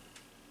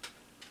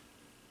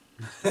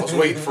 I was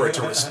waiting for it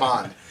to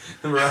respond.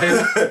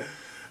 Right.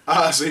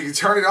 So you can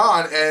turn it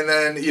on and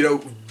then,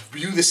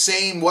 view the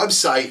same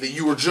website that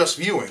you were just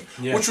viewing,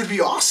 which would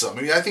be awesome.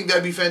 I mean, I think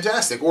that'd be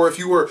fantastic. Or if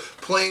you were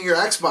playing your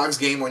Xbox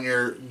game on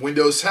your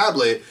Windows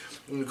tablet,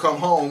 and you come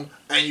home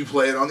and you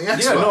play it on the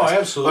Xbox. Yeah, no,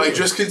 absolutely. Like,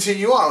 just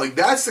continue on. Like,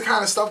 that's the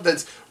kind of stuff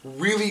that's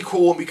really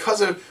cool. And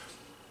because of,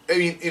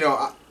 I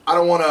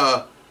don't want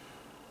to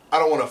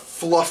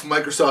fluff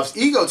Microsoft's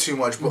ego too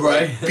much,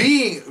 but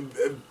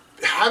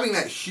having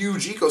that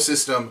huge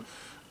ecosystem,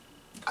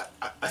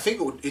 I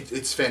think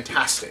it's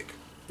fantastic.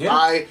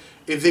 Yeah.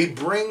 If they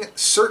bring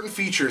certain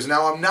features,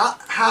 now I'm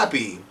not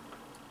happy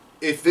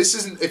if this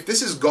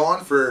is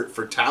gone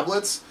for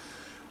tablets.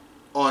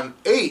 On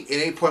 8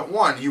 and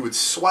 8.1, you would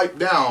swipe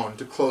down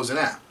to close an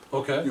app.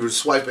 Okay. You would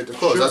swipe it to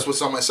close. Sure. That's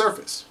what's on my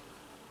Surface.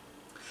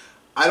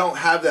 I don't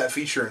have that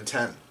feature in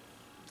 10.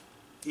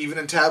 Even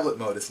in tablet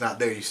mode, it's not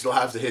there. You still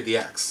have to hit the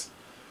X.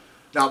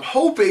 Now, I'm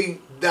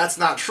hoping that's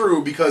not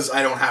true because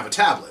I don't have a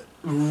tablet.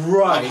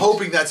 Right. I'm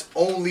hoping that's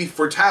only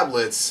for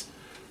tablets.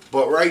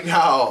 But right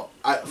now,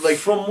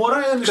 from what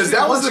I understand,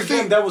 that was the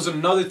thing. That was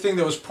another thing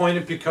that was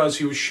pointed because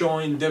he was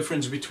showing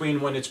difference between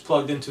when it's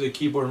plugged into the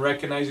keyboard and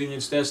recognizing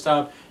its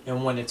desktop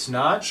and when it's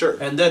not. Sure.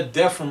 And that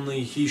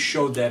definitely, he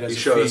showed that as a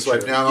feature. He showed us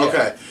right now. Yeah.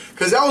 Okay.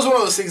 Because that was one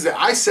of those things that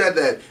I said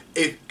that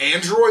if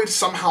Android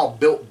somehow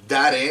built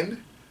that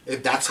in,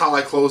 if that's how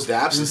I closed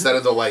apps instead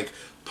of the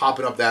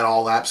popping up that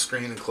all apps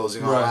screen and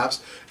closing all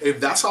apps.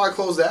 If that's how I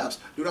closed apps,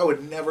 dude, I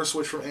would never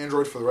switch from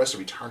Android for the rest of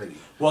eternity.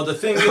 Well, the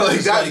thing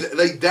is,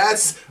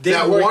 that's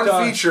that one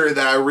feature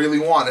that I really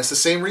want. It's the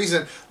same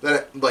reason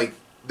that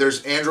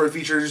there's Android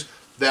features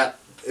that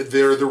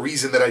they're the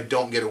reason that I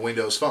don't get a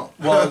Windows phone.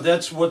 Well,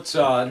 that's what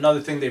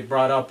another thing they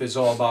brought up is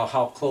all about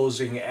how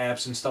closing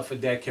apps and stuff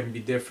like that can be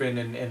different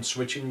and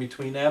switching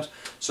between apps.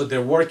 So they're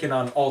working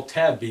on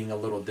Alt-Tab being a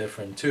little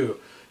different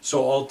too.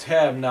 So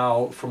Alt-Tab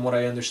now, from what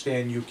I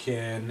understand, you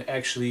can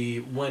actually,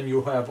 when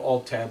you have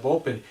Alt-Tab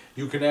open,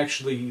 you can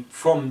actually,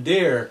 from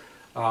there,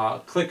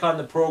 click on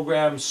the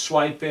program,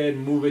 swipe it,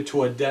 move it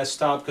to a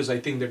desktop, because I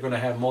think they're going to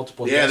have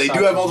multiple desktops. Yeah, they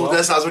do have multiple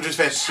desktops, which is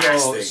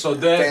fantastic. So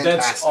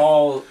that's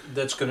all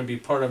that's going to be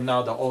part of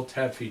now the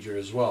Alt-Tab feature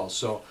as well.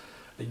 So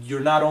you're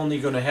not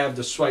only going to have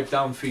the swipe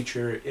down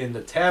feature in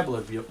the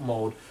tablet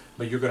mode,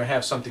 but you're going to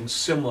have something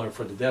similar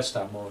for the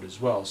desktop mode as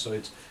well. So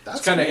it's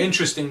kind of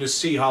interesting to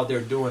see how they're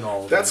doing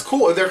all of that. That's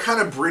cool. They're kind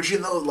of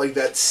bridging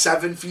that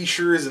 7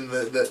 features and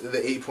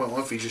the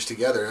 8.1 features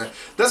together. And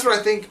that's what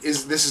I think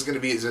is going to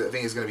be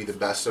the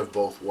best of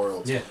both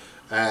worlds. Yeah.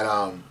 And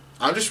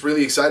I'm just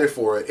really excited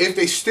for it. If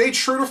they stay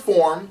true to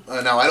form,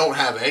 now I don't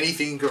have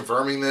anything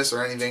confirming this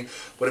or anything,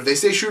 but if they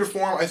stay true to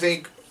form, I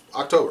think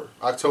October.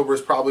 October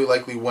is probably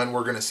likely when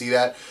we're going to see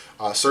that.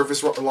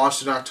 Surface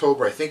launched in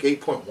October. I think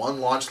 8.1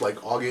 launched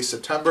like August,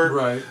 September.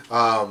 Right.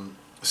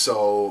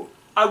 So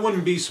I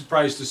wouldn't be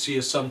surprised to see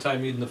it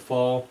sometime in the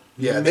fall.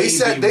 yeah, they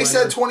said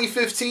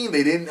 2015.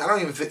 They didn't. I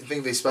don't even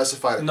think they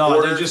specified a No,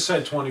 quarter. they just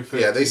said 2015.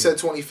 Yeah, they said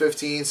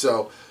 2015.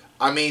 So,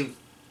 I mean,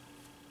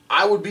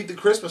 I would beat the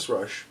Christmas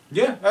rush.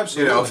 Yeah,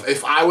 absolutely. You know,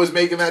 if I was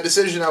making that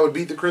decision, I would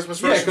beat the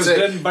Christmas rush. Yeah, because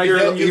then by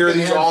then you here are can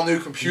these have all new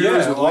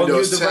computers with all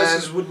Windows new 10.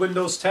 devices with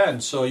Windows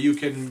 10, so you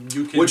can.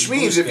 Which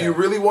means boost if that. you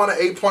really want an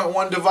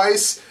 8.1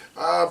 device,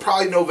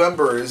 probably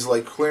November is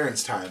like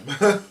clearance time.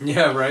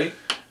 Yeah, right.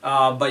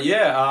 But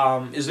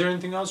yeah, is there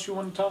anything else you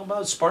want to talk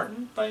about?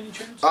 Spartan, by any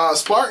chance?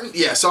 Spartan,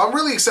 yeah. So I'm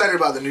really excited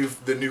about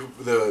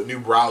the new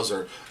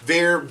browser.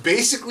 They're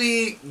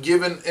basically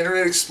giving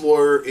Internet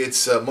Explorer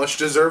its much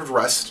deserved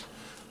rest.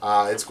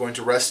 It's going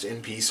to rest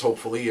in peace,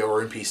 hopefully,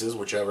 or in pieces,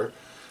 whichever.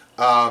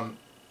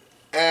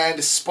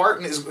 And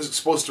Spartan is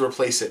supposed to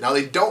replace it. Now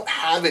they don't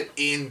have it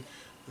in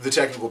the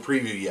technical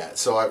preview yet,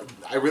 so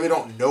I really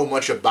don't know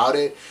much about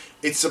it.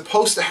 It's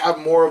supposed to have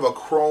more of a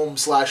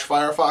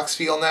Chrome/Firefox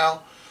feel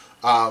now.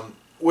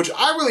 Which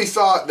I really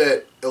thought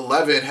that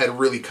 11 had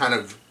really kind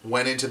of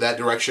went into that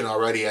direction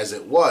already as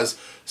it was.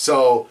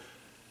 So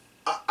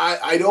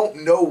I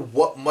don't know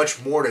what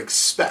much more to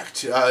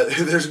expect.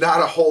 There's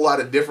not a whole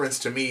lot of difference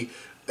to me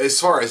as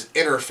far as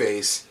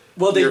interface.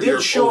 Well, they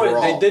did show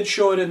overall. it. They did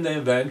show it in the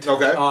event.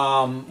 Okay.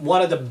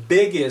 One of the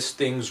biggest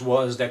things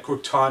was that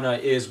Cortana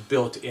is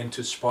built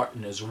into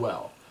Spartan as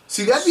well.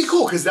 See, that'd be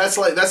cool because that's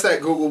that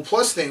Google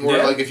Plus thing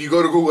where like if you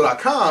go to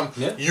Google.com,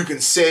 you can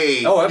say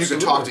you can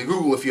talk to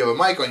Google if you have a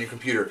mic on your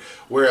computer.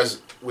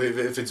 Whereas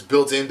if it's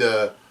built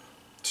into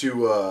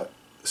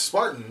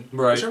Spartan,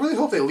 which I really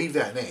hope they leave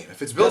that name.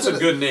 If it's built, that's a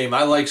good name.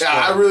 I like Spartan.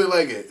 Yeah, I really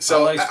like it.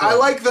 So I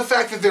like the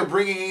fact that they're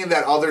bringing in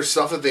that other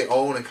stuff that they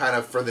own and kind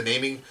of for the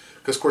naming.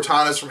 Because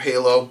Cortana's from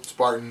Halo,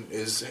 Spartan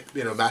is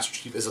Master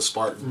Chief is a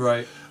Spartan.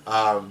 Right.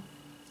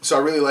 So I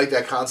really like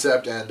that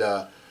concept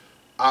and.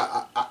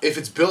 If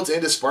it's built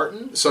into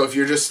Spartan, so if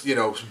you're just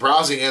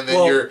browsing and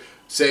then you're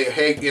say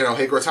hey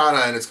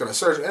Cortana and it's going to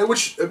search, and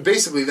which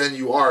basically then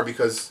you are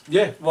because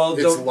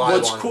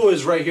what's cool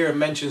is right here it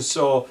mentions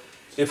so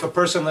if a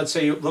person let's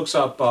say looks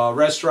up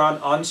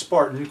restaurant on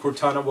Spartan,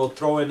 Cortana will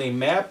throw in a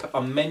map,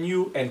 a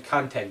menu, and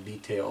contact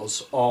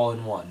details all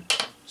in one.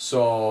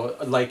 So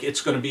like it's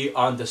going to be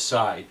on the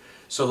side.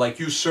 So like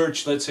you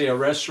search let's say a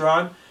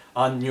restaurant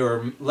on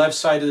your left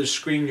side of the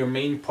screen, your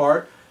main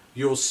part.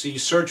 You'll see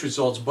search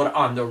results, but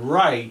on the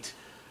right,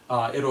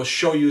 it'll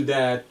show you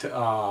that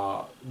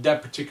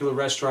that particular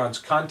restaurant's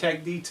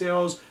contact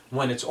details,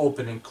 when it's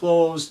open and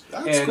closed,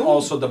 and cool.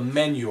 Also the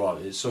menu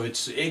of it. So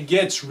it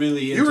gets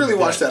really. You really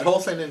watched that whole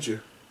thing, didn't you?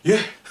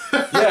 Yeah,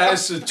 yeah.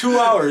 It's 2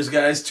 hours,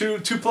 guys. 2+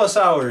 hours. 2+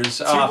 hours.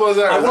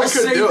 I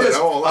couldn't do it.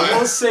 I won't lie. I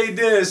will say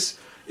this: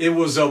 it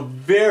was a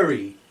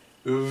very,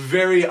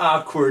 very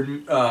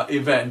awkward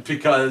event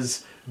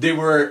because. They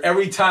were,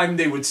 every time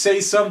they would say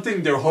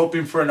something, they're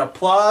hoping for an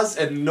applause,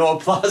 and no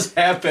applause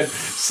happened.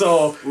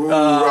 So,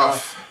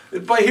 rough.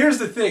 But here's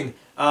the thing.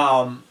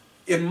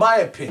 In my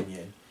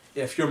opinion,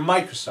 if you're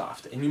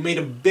Microsoft and you made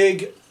a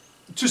big,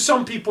 to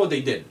some people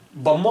they didn't,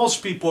 but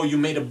most people you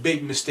made a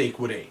big mistake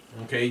with 8.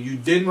 Okay, you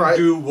didn't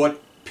do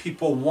what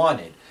people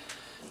wanted.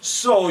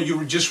 So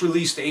you just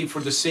released 8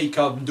 for the sake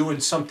of doing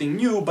something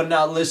new, but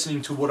not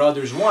listening to what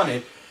others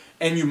wanted.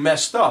 And you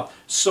messed up.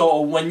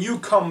 So when you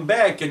come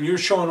back and you're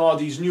showing all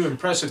these new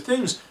impressive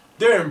things,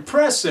 they're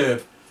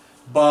impressive,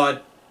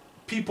 but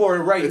people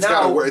are it's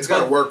got to work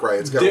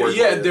right. It's got to work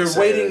yeah, right. they're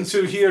waiting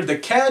to hear the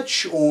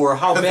catch or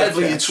how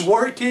badly it's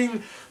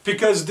working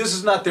because this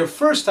is not their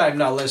first time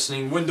not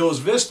listening. Windows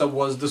Vista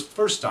was the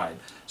first time.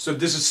 So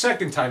this is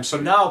second time. So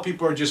now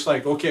people are just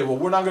like, okay, well,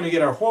 we're not going to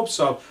get our hopes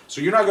up,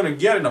 so you're not going to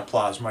get an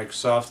applause,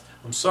 Microsoft.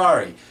 I'm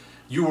sorry.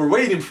 You were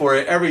waiting for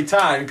it every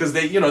time because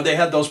they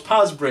had those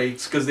pause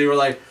breaks because they were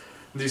like,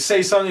 they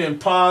say something and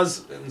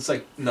pause, and it's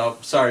like, no,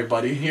 sorry,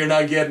 buddy, you're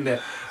not getting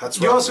it.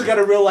 You also got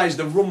to realize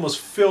the room was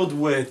filled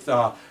with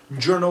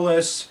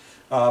journalists,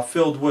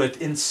 filled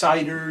with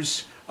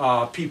insiders,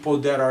 people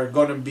that are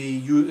going to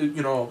be,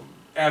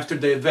 after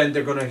the event,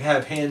 they're going to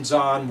have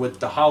hands-on with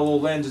the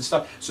HoloLens and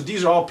stuff. So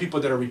these are all people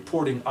that are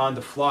reporting on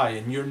the fly,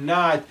 and you're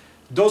not.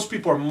 Those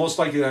people are most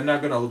likely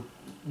not going to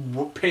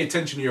pay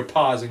attention to your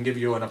pause and give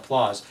you an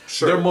applause.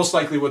 Sure. They're most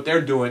likely what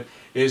they're doing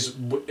is,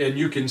 and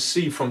you can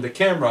see from the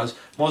cameras,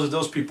 most of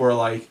those people are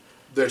like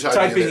they're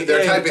typing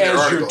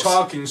as you're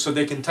talking, so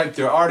they can type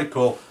their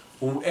article,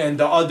 and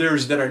the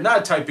others that are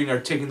not typing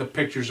are taking the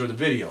pictures or the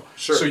video.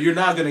 Sure. So you're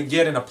not going to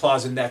get an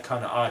applause in that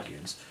kind of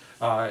audience.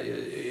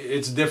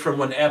 It's different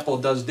when Apple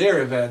does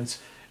their events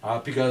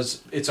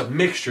because it's a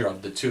mixture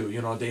of the two.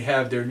 They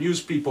have their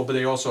news people, but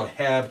they also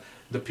have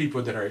the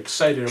people that are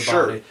excited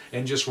about it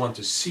and just want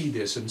to see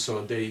this, and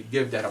so they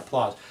give that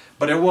applause.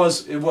 But it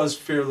was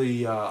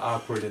fairly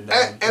awkward in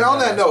that. And on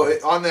that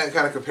note, on that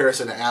kind of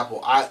comparison to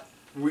Apple,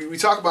 we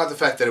talk about the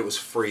fact that it was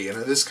free, and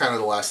this is kind of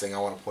the last thing I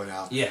want to point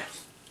out. Yeah,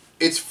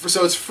 it's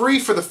free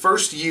for the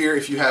first year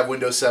if you have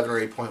Windows 7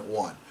 or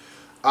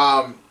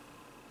 8.1.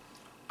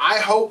 I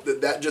hope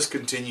that just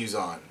continues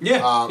on.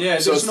 Yeah,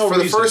 So there's no for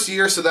the reason. first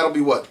year, so that'll be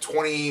what,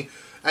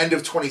 end of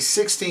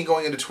 2016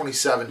 going into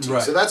 2017.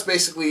 Right. So that's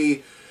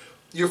basically,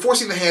 you're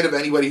forcing the hand of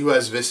anybody who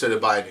has Vista to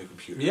buy a new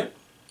computer. Yep.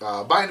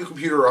 Buy a new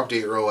computer or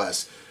update your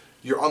OS.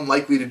 You're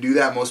unlikely to do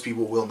that. Most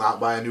people will not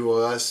buy a new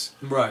OS.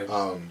 Right.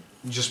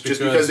 Just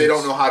because they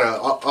don't know how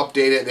to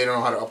update it, they don't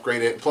know how to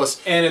upgrade it.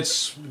 Plus, and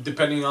it's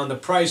depending on the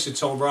price,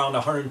 it's around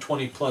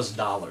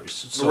 $120+.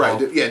 So,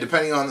 right? Yeah,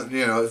 depending on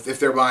if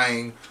they're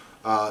buying,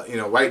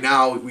 right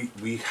now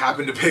we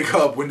happen to pick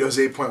up Windows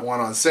 8.1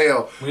 on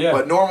sale. Yeah.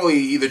 But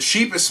normally the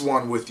cheapest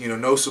one with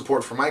no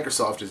support for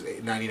Microsoft is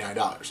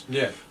 $99.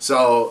 Yeah.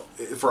 So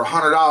for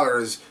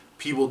 $100,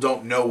 people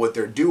don't know what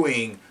they're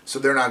doing, so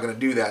they're not going to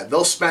do that.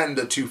 They'll spend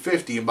the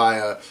 $250 and buy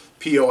a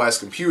POS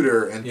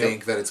computer and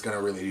think that it's going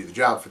to really do the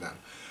job for them.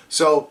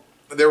 So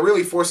they're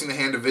really forcing the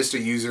hand of Vista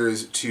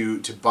users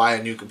to buy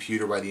a new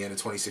computer by the end of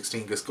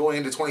 2016. Because going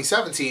into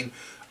 2017,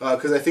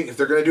 because I think if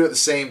they're going to do it at the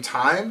same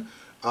time,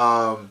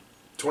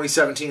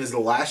 2017 is the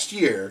last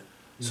year.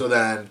 So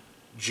then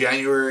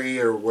January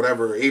or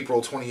whatever,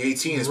 April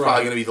 2018 is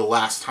probably going to be the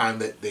last time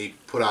that they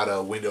put out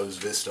a Windows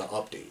Vista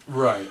update.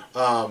 Right.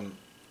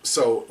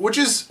 So, which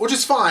is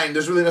fine.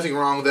 There's really nothing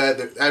wrong with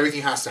that.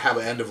 Everything has to have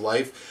an end of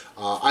life.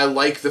 I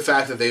like the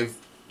fact that they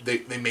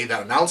made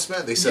that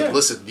announcement. They said,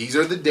 "Listen, these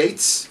are the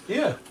dates.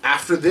 Yeah.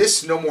 After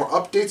this, no more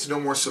updates, no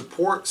more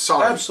support.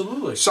 Sorry.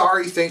 Absolutely.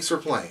 Sorry. Thanks for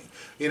playing."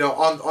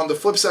 On the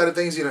flip side of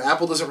things,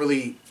 Apple doesn't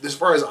really, as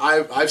far as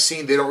I've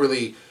seen, they don't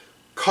really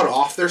cut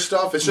off their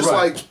stuff. It's just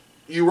like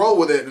you roll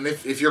with it, and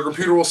if your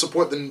computer will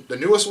support the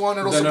newest one,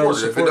 it'll support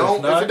it. If it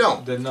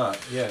don't, then not.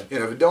 Yeah. If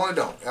it don't, it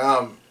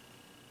don't.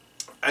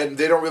 And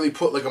they don't really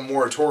put like a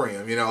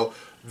moratorium.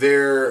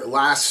 Their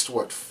last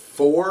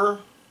 4,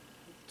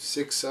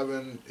 6,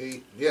 7,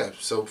 8,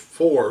 so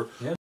 4.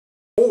 Yeah.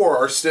 4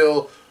 are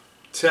still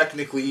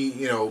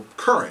technically,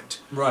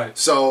 current. Right.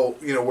 So,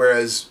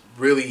 whereas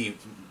really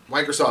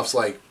Microsoft's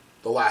like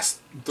the last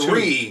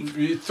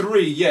 3.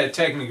 3, yeah,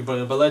 technically,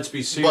 but let's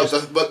be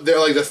serious. But they're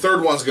like the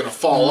third one's going to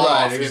fall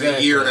off in a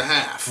year and a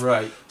half.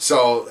 Right.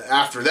 So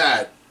after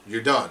that,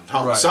 you're done.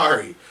 Oh,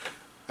 sorry.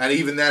 And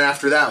even then,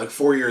 after that, like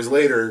 4 years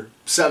later,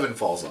 7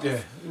 falls off. Yeah.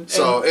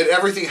 So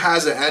everything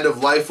has an end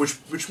of life,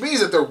 which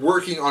means that they're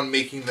working on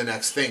making the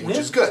next thing, which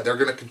is good. They're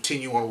going to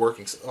continue on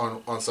working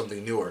on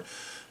something newer.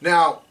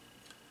 Now,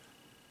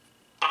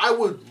 I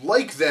would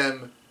like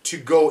them to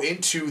go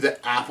into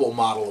the Apple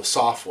model of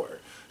software.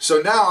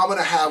 So now I'm going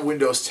to have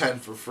Windows 10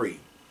 for free.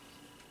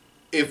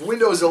 If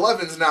Windows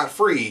 11 is not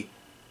free,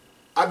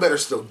 I better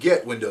still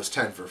get Windows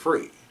 10 for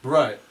free.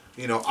 Right.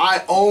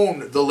 I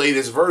own the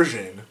latest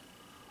version.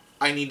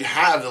 I need to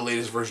have the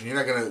latest version. You're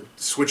not going to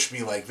switch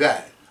me like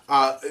that.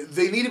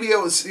 They need to be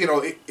able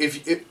to,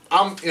 if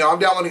I'm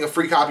downloading a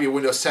free copy of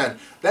Windows 10,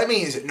 that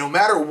means that no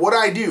matter what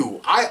I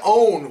do, I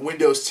own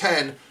Windows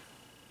 10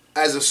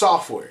 as a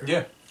software.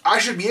 Yeah. I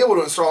should be able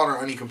to install it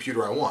on any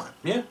computer I want.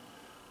 Yeah.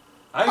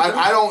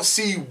 I don't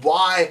see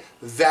why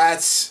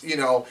that's,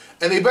 and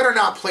they better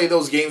not play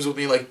those games with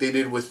me like they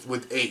did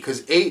with 8,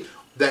 because 8,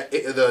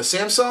 the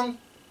Samsung,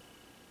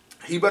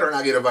 he better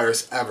not get a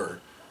virus ever.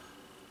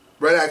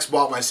 Red X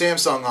bought my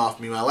Samsung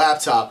off me, my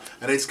laptop,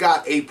 and it's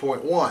got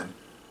 8.1.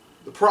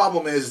 The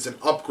problem is it's an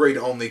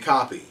upgrade-only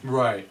copy.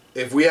 Right.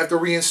 If we have to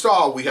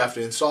reinstall, we have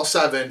to install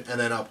 7 and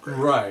then upgrade.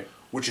 Right.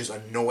 Which is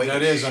annoying.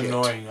 That is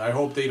annoying. I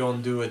hope they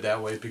don't do it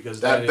that way because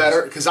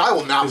because I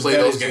will not play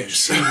those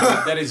games.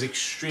 That is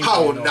extremely. I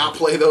will not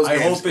play those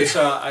games.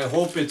 I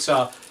hope it's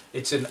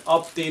an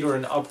update or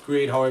an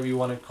upgrade, however you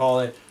want to call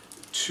it,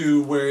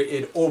 to where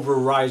it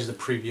overrides the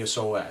previous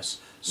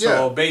OS.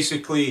 So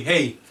basically,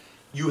 hey,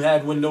 you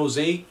had Windows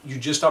 8, you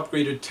just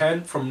upgraded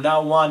 10. From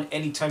now on,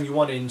 anytime you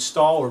want to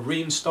install or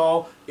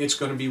reinstall, it's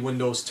going to be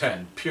Windows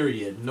 10.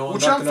 Period. No,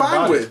 which I'm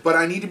fine with, but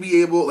I need to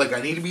be able,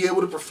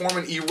 to perform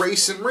an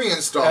erase and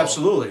reinstall.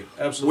 Absolutely.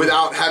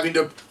 Without having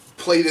to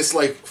play this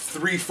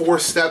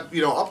 3-4 step,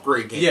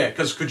 upgrade game. Yeah,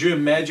 because could you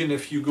imagine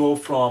if you go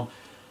from,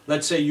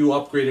 let's say you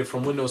upgraded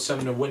from Windows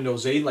 7 to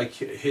Windows 8, like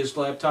his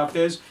laptop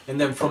is, and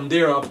then from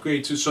there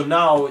upgrade to, so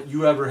now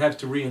you ever have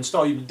to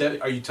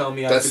reinstall, are you telling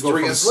me I have to go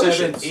from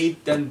 7,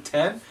 8, then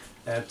 10?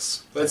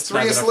 That's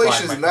 3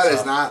 installations, and that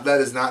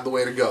is not the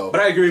way to go.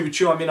 But I agree with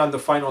you. I mean, on the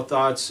final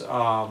thoughts,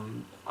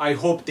 I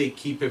hope they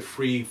keep it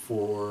free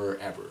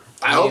forever.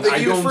 I hope they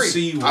keep it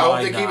free. I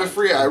hope they keep it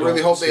free. I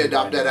really hope they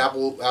adopt that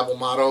Apple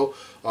motto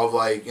of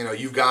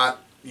you've got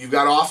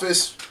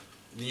Office,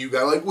 you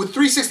got with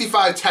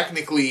 365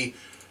 technically.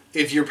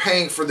 If you're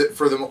paying for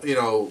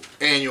the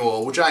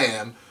annual, which I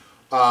am,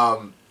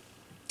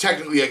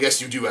 technically I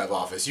guess you do have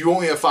Office. You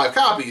only have 5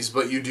 copies,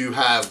 but you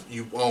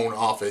own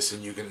Office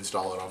and you can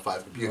install it on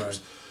 5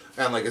 computers.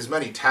 Right. And as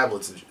many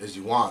tablets as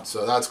you want,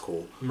 so that's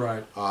cool.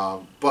 Right.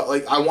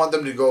 But I want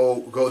them to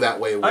go that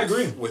way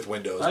with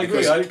Windows. I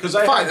agree. Because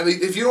I mean,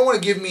 if you don't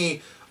want to give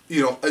me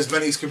as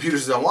many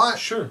computers as I want,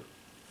 sure.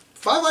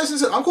 5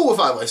 licenses? I'm cool with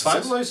 5 licenses.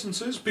 5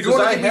 licenses? Because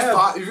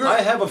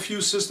I have a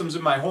few systems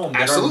in my home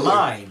that are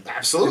mine.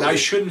 Absolutely. And I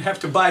shouldn't have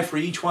to buy for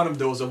each one of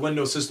those a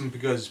Windows system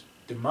because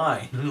they're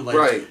mine. Like,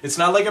 right. It's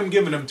not like I'm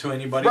giving them to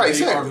anybody. Right, They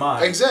exactly. are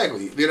mine.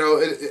 Exactly. You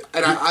know,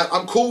 and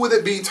I'm cool with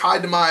it being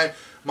tied to my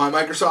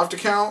Microsoft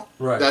account.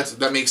 Right.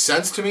 That makes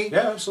sense to me.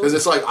 Yeah, absolutely. Because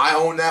it's like I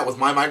own that with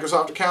my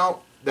Microsoft account.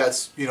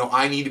 That's, you know,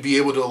 I need to be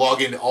able to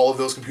log into all of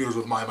those computers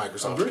with my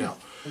Microsoft account.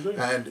 Agreed.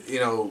 And, you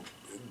know,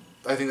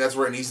 I think that's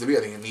where it needs to be. I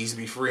think it needs to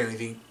be free, and I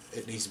think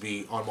it needs to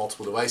be on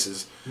multiple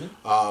devices.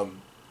 Yeah.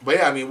 But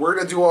yeah, I mean, we're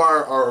gonna do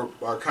our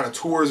kind of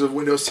tours of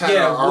Windows 10,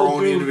 our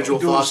own individual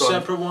thoughts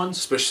separate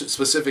ones.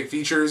 specific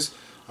features.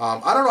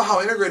 I don't know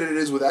how integrated it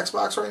is with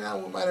Xbox right now.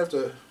 We might have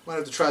to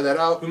try that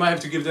out. We might have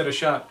to give that a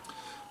shot.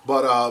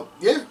 But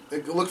yeah,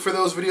 look for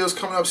those videos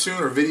coming up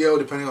soon, or video,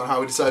 depending on how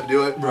we decide to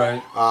do it.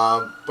 Right.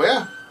 But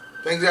yeah,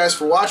 thanks guys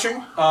for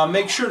watching.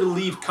 Make sure to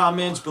leave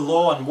comments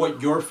below on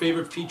what your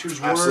favorite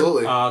features were.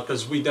 Absolutely.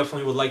 Because we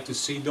definitely would like to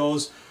see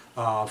those.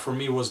 For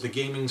me was the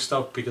gaming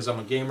stuff because I'm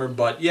a gamer,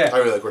 but yeah, I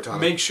really like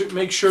Cortana.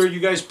 Make sure you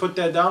guys put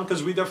that down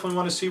because we definitely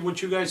want to see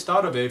what you guys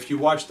thought of it. If you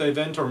watched the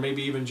event or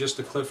maybe even just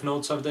the cliff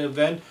notes of the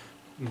event,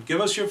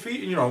 give us your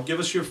give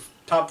us your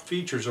top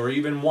features or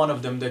even one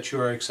of them that you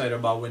are excited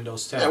about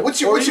Windows 10. Yeah,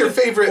 what's your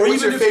favorite?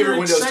 What's your favorite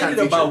Windows 10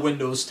 feature? About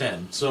Windows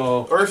 10?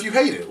 So, or if you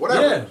hate it,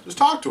 whatever. Yeah. Just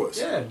talk to us.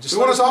 Yeah, we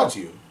want to talk to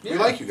you. Yeah, we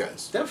like you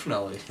guys.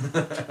 Definitely.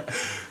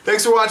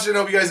 Thanks for watching. I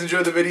hope you guys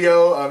enjoyed the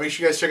video. Make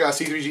sure you guys check out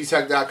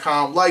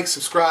T3GTech.com. Like,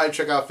 subscribe,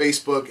 check out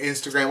Facebook,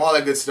 Instagram, all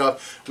that good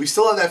stuff. We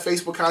still have that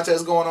Facebook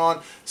contest going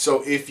on.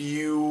 So if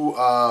you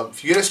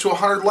get us to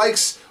 100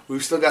 likes,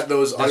 we've still got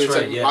those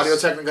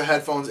Audio-Technica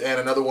headphones and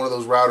another one of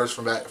those routers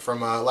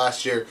from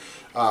last year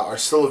are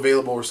still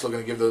available. We're still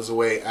going to give those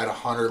away at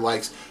 100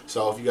 likes.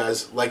 So if you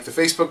guys like the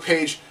Facebook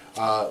page,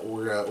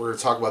 we're gonna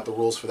talk about the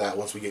rules for that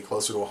once we get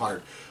closer to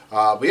 100.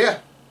 But yeah.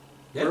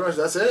 Pretty much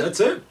that's it. That's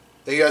it.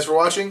 Thank you guys for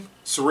watching.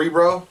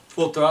 Cerebro.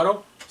 Full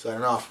Throttle.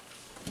 Signing off.